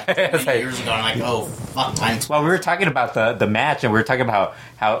actually it was years ago. I'm like, oh, fuck, times. Well, we were talking about the match, and we were talking about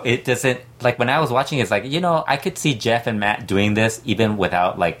how it doesn't, like, when I was watching it, it's like, I could see Jeff and Matt doing this even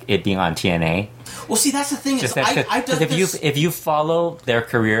without, like, it being on TNA. Well, see, that's the thing. If you follow their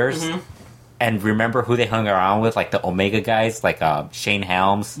careers and remember who they hung around with, like the Omega guys, like Shane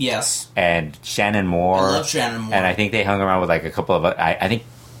Helms. Yes. And Shannon Moore. I love Shannon Moore. And I think they hung around with, like, a couple of, I think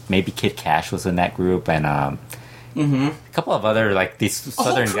maybe Kid Cash was in that group, and a couple of other, like, these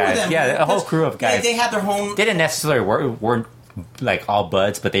Southern guys. Yeah, a whole crew of guys. They had their own... They didn't necessarily weren't like all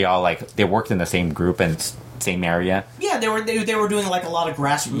buds, but they all they worked in the same group and same area. Yeah, they were doing like a lot of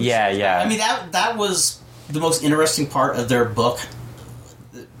grassroots. Yeah. I mean, that was the most interesting part of their book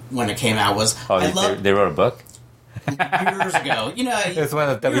when it came out. Was they wrote a book years ago. It's one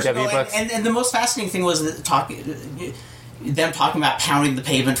of the WWE books. And the most fascinating thing was them talking about pounding the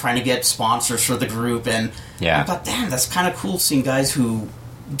pavement, trying to get sponsors for the group, and I thought, damn, that's kind of cool seeing guys who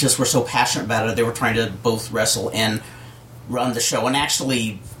just were so passionate about it. They were trying to both wrestle and run the show and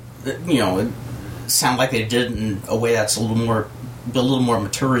actually, sound like they did in a way that's a little more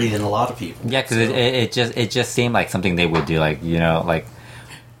maturity than a lot of people. Yeah, because it just seemed like something they would do. Like,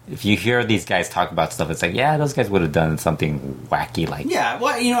 if you hear these guys talk about stuff, it's like, yeah, those guys would have done something wacky like. Yeah,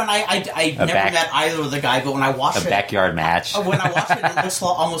 well, and I never met either of the guys, but when I watched a backyard match. When I watched it looks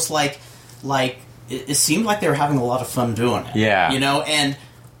almost like it seemed like they were having a lot of fun doing it. Yeah, and.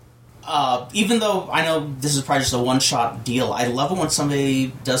 Even though I know this is probably just a one-shot deal, I love it when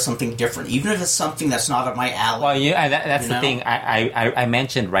somebody does something different, even if it's something that's not up my alley. Well, yeah, that's the thing. I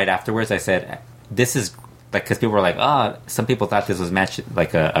mentioned right afterwards. I said, "This is like," because people were like, "Oh, some people thought this was match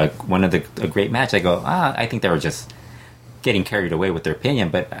like a great match." I go, I think they were just getting carried away with their opinion,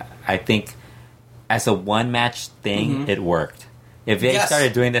 but I think as a one-match thing, it worked. If they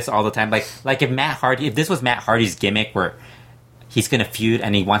started doing this all the time, like if this was Matt Hardy's gimmick where he's gonna feud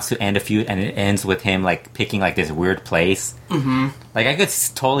and he wants to end a feud and it ends with him like picking like this weird place. Mm-hmm. Like I could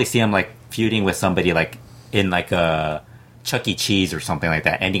totally see him like feuding with somebody like in like a Chuck E. Cheese or something like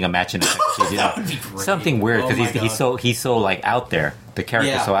that, ending a match in a Chuck E. Cheese. That would be great. Something weird because he's so like out there. The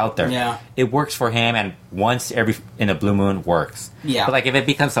character's so out there. Yeah. It works for him, and once in a blue moon works. Yeah. But like if it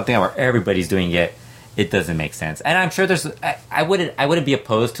becomes something where everybody's doing it, it doesn't make sense. And I'm sure I wouldn't be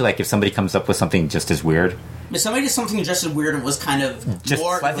opposed to like if somebody comes up with something just as weird. If somebody did something just as weird and was kind of just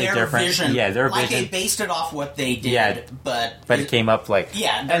more slightly their different. vision, yeah, their like vision. they based it off what they did, but it came up like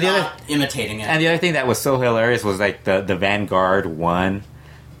they're not imitating it. And the other thing that was so hilarious was like the Vanguard one,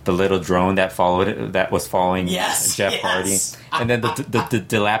 the little drone that was following Jeff Hardy, and then the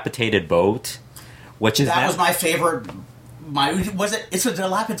dilapidated boat, which is was my favorite. It's a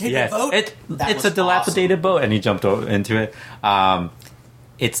dilapidated boat. It's a dilapidated boat, and he jumped into it.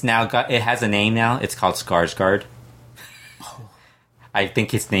 It's now it has a name now. It's called Skarsgård. I think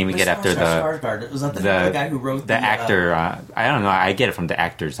he's naming it after Skarsgård. Was that the guy who wrote the actor? I don't know. I get it from the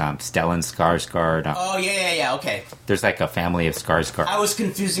actors. Stellan Skarsgård. Oh yeah. Okay. There's like a family of Skarsgård. I was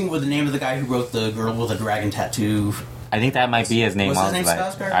confusing with the name of the guy who wrote the girl with a dragon tattoo. I think that might be his name. Was his name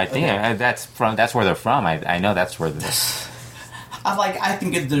Skarsgård? I think that's where they're from. I know that's where they're. I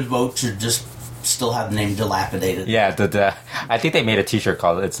think the vote should just still have the name Dilapidated. Yeah, I think they made a T-shirt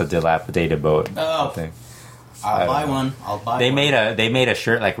called "It's a Dilapidated Boat." Oh, I'll buy one. They made a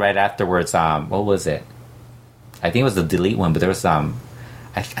shirt like right afterwards. What was it? I think it was the Delete one, but there was I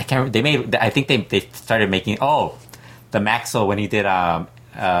can't. They made. I think they started making. Oh, the Maxwell when he did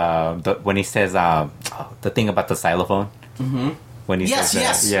when he says the thing about the xylophone. Mm-hmm. When he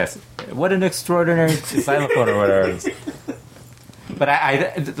says yes, what an extraordinary xylophone or whatever. But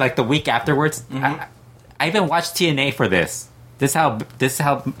I like the week afterwards. Mm-hmm. I even watched TNA for this. This is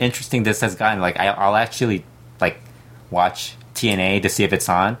how interesting this has gotten. Like I'll actually like watch TNA to see if it's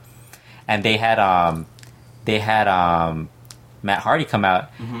on. And they had Matt Hardy come out,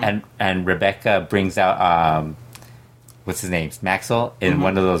 and Rebecca brings out what's his name, Maxwell, in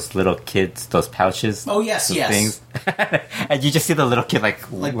one of those little kids, those pouches. Oh yes, things. And you just see the little kid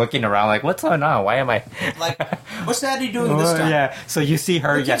like looking around, like, what's going on? Why am I like, what's Daddy doing this time? Yeah. So you see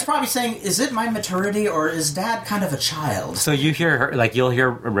her. The kid's probably saying, "Is it my maturity or is Dad kind of a child?" So you hear her, like, you'll hear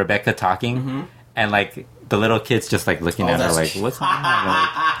Rebecca talking, and like the little kids just like looking at her, like, what's going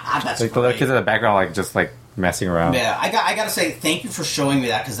on? Like the little kids in the background, like just like messing around. Yeah, I gotta say thank you for showing me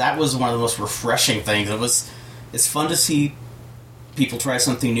that, because that was one of the most refreshing things. It's fun to see people try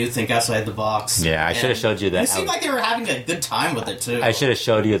something new, think outside the box. Yeah, I should have showed you that. It seemed like they were having a good time with it, too. I should have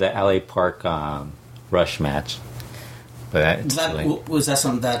showed you the LA Park Rush match. But was that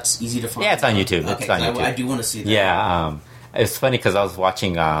something that's easy to find? Yeah, it's on YouTube. Okay, it's on YouTube. I do want to see that. Yeah, it's funny because I was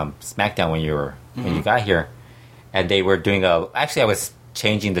watching SmackDown when you got here, and they were doing Actually, I was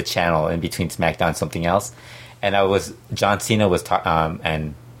changing the channel in between SmackDown and something else, and John Cena was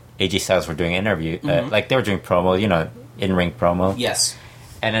and AJ Styles were doing an interview, like they were doing promo, in-ring promo. Yes.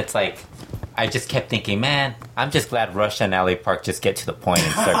 And it's like, I just kept thinking, man, I'm just glad Rush and LA Park just get to the point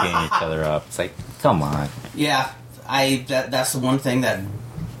and start beating each other up. It's like, come on. Yeah, that's the one thing that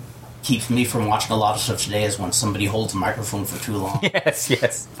keeps me from watching a lot of stuff today, is when somebody holds a microphone for too long.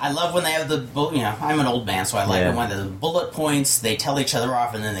 Yes. I love when they have I'm an old man, so I like it when the bullet points, they tell each other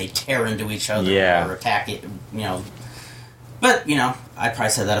off, and then they tear into each other or attack it, But, I probably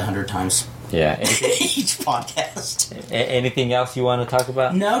said that 100 times. Yeah. Each podcast. Anything else you want to talk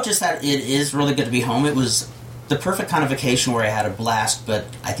about? No, just that it is really good to be home. It was the perfect kind of vacation where I had a blast, but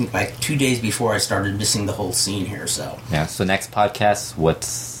I think by 2 days before I started missing the whole scene here, so. Yeah, so next podcast,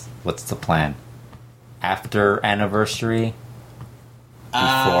 what's the plan? After anniversary? Before?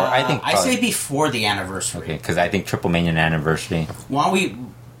 I say before the anniversary. Okay, because I think Triple Mania anniversary. Why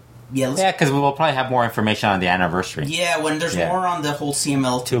don't Yeah, because we will probably have more information on the anniversary. Yeah, when there's more on the whole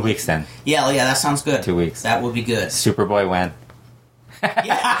CML. 2 weeks then. Yeah, that sounds good. 2 weeks. That would be good. Superboy win.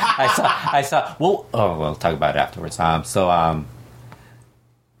 Yeah. I saw. Well, we'll talk about it afterwards. Superboy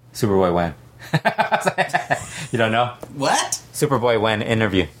win. You don't know? What? Superboy win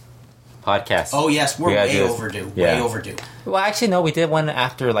interview podcast. Oh yes, we're way overdue. Yeah. Way overdue. Well, actually, no, we did one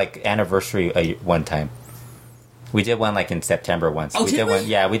after like anniversary one time. We did one like in September once. Oh, did we? One,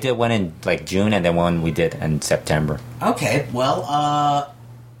 yeah, we did one in like June, and then one we did in September. Okay, well,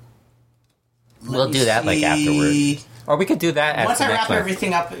 we'll do that like afterwards, or we could do that once I wrap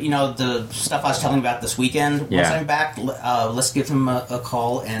everything up. You know, the stuff I was telling you about this weekend. Once I'm back, let's give him a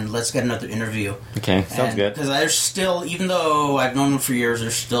call and let's get another interview. Okay, sounds good. Because there's still, even though I've known him for years,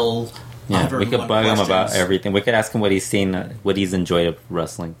 there's still. Yeah, we could bug him about everything. We could ask him what he's seen, what he's enjoyed of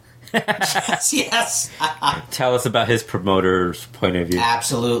wrestling. yes. Tell us about his promoter's point of view.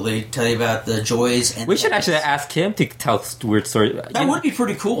 Absolutely. Tell you about the joys. And we should actually ask him to tell weird stories. That would be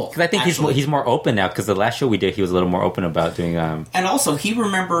pretty cool. Because I think he's more open now. Because the last show we did, he was a little more open about doing. And also, he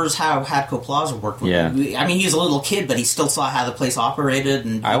remembers how Hatco Plaza worked. Yeah. I mean, he was a little kid, but he still saw how the place operated.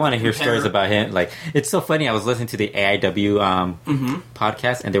 And I want to hear stories about him. Like, it's so funny. I was listening to the AIW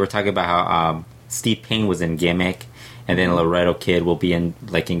podcast, and they were talking about how Steve Payne was in Gimmick. And then Laredo Kid will be in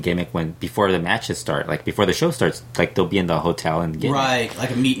Gimmick before the matches start, like before the show starts, like they'll be in the hotel and Gimmick. Right,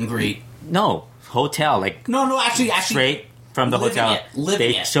 like a meet and greet. No, hotel, like actually straight from the hotel.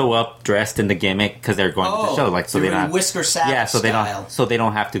 They show up dressed in the Gimmick because they're going to the show, like so they don't Whisker Savage so they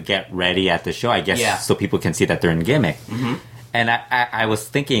don't have to get ready at the show, I guess, so people can see that they're in Gimmick. Mm-hmm. And I was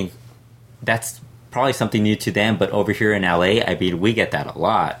thinking that's probably something new to them, but over here in LA, I mean, we get that a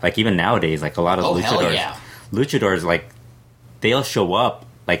lot. Like even nowadays, like a lot of luchadors. Luchadors, like, they'll show up,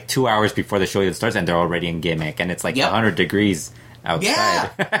 like, 2 hours before the show even starts, and they're already in Gimmick, and it's, like, 100 degrees outside. Yeah,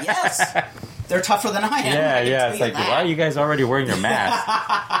 yes. They're tougher than I am. Yeah. It's like, why are you guys already wearing your mask?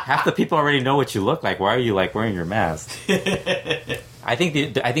 Half the people already know what you look like. Why are you, like, wearing your mask? I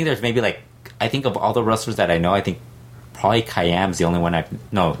think there's maybe, like, I think of all the wrestlers that I know, I think probably Kayam's the only one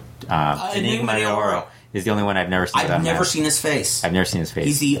Enigma Oro is the only one I've never seen. I've never seen his face. I've never seen his face.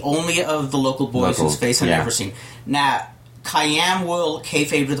 He's the only of the local boys whose face I've never seen. Now, Kayam will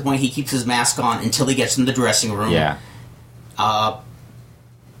kayfabe to the point he keeps his mask on until he gets in the dressing room. Yeah. But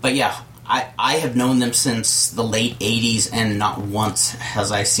yeah, I have known them since the late 80s, and not once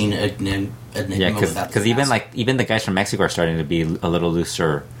has I seen Enigma because even the guys from Mexico are starting to be a little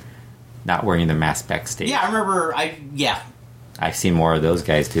looser, not wearing the mask backstage. Yeah, I remember. I've seen more of those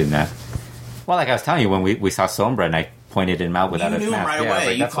guys doing that. Well, like I was telling you, when we saw Sombra and I pointed him out without his mask. You knew him right away.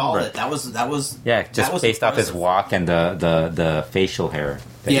 Like, you called it. That was just based off his walk and the facial hair.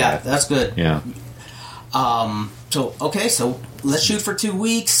 That's good. Yeah. So let's shoot for 2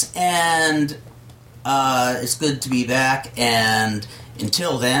 weeks, and it's good to be back. And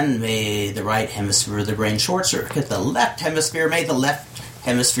until then, may the right hemisphere of the brain short circuit the left hemisphere. May the left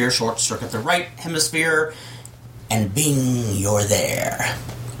hemisphere short circuit the right hemisphere, and bing, you're there.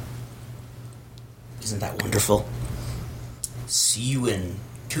 Isn't that wonderful? See you in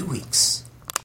 2 weeks.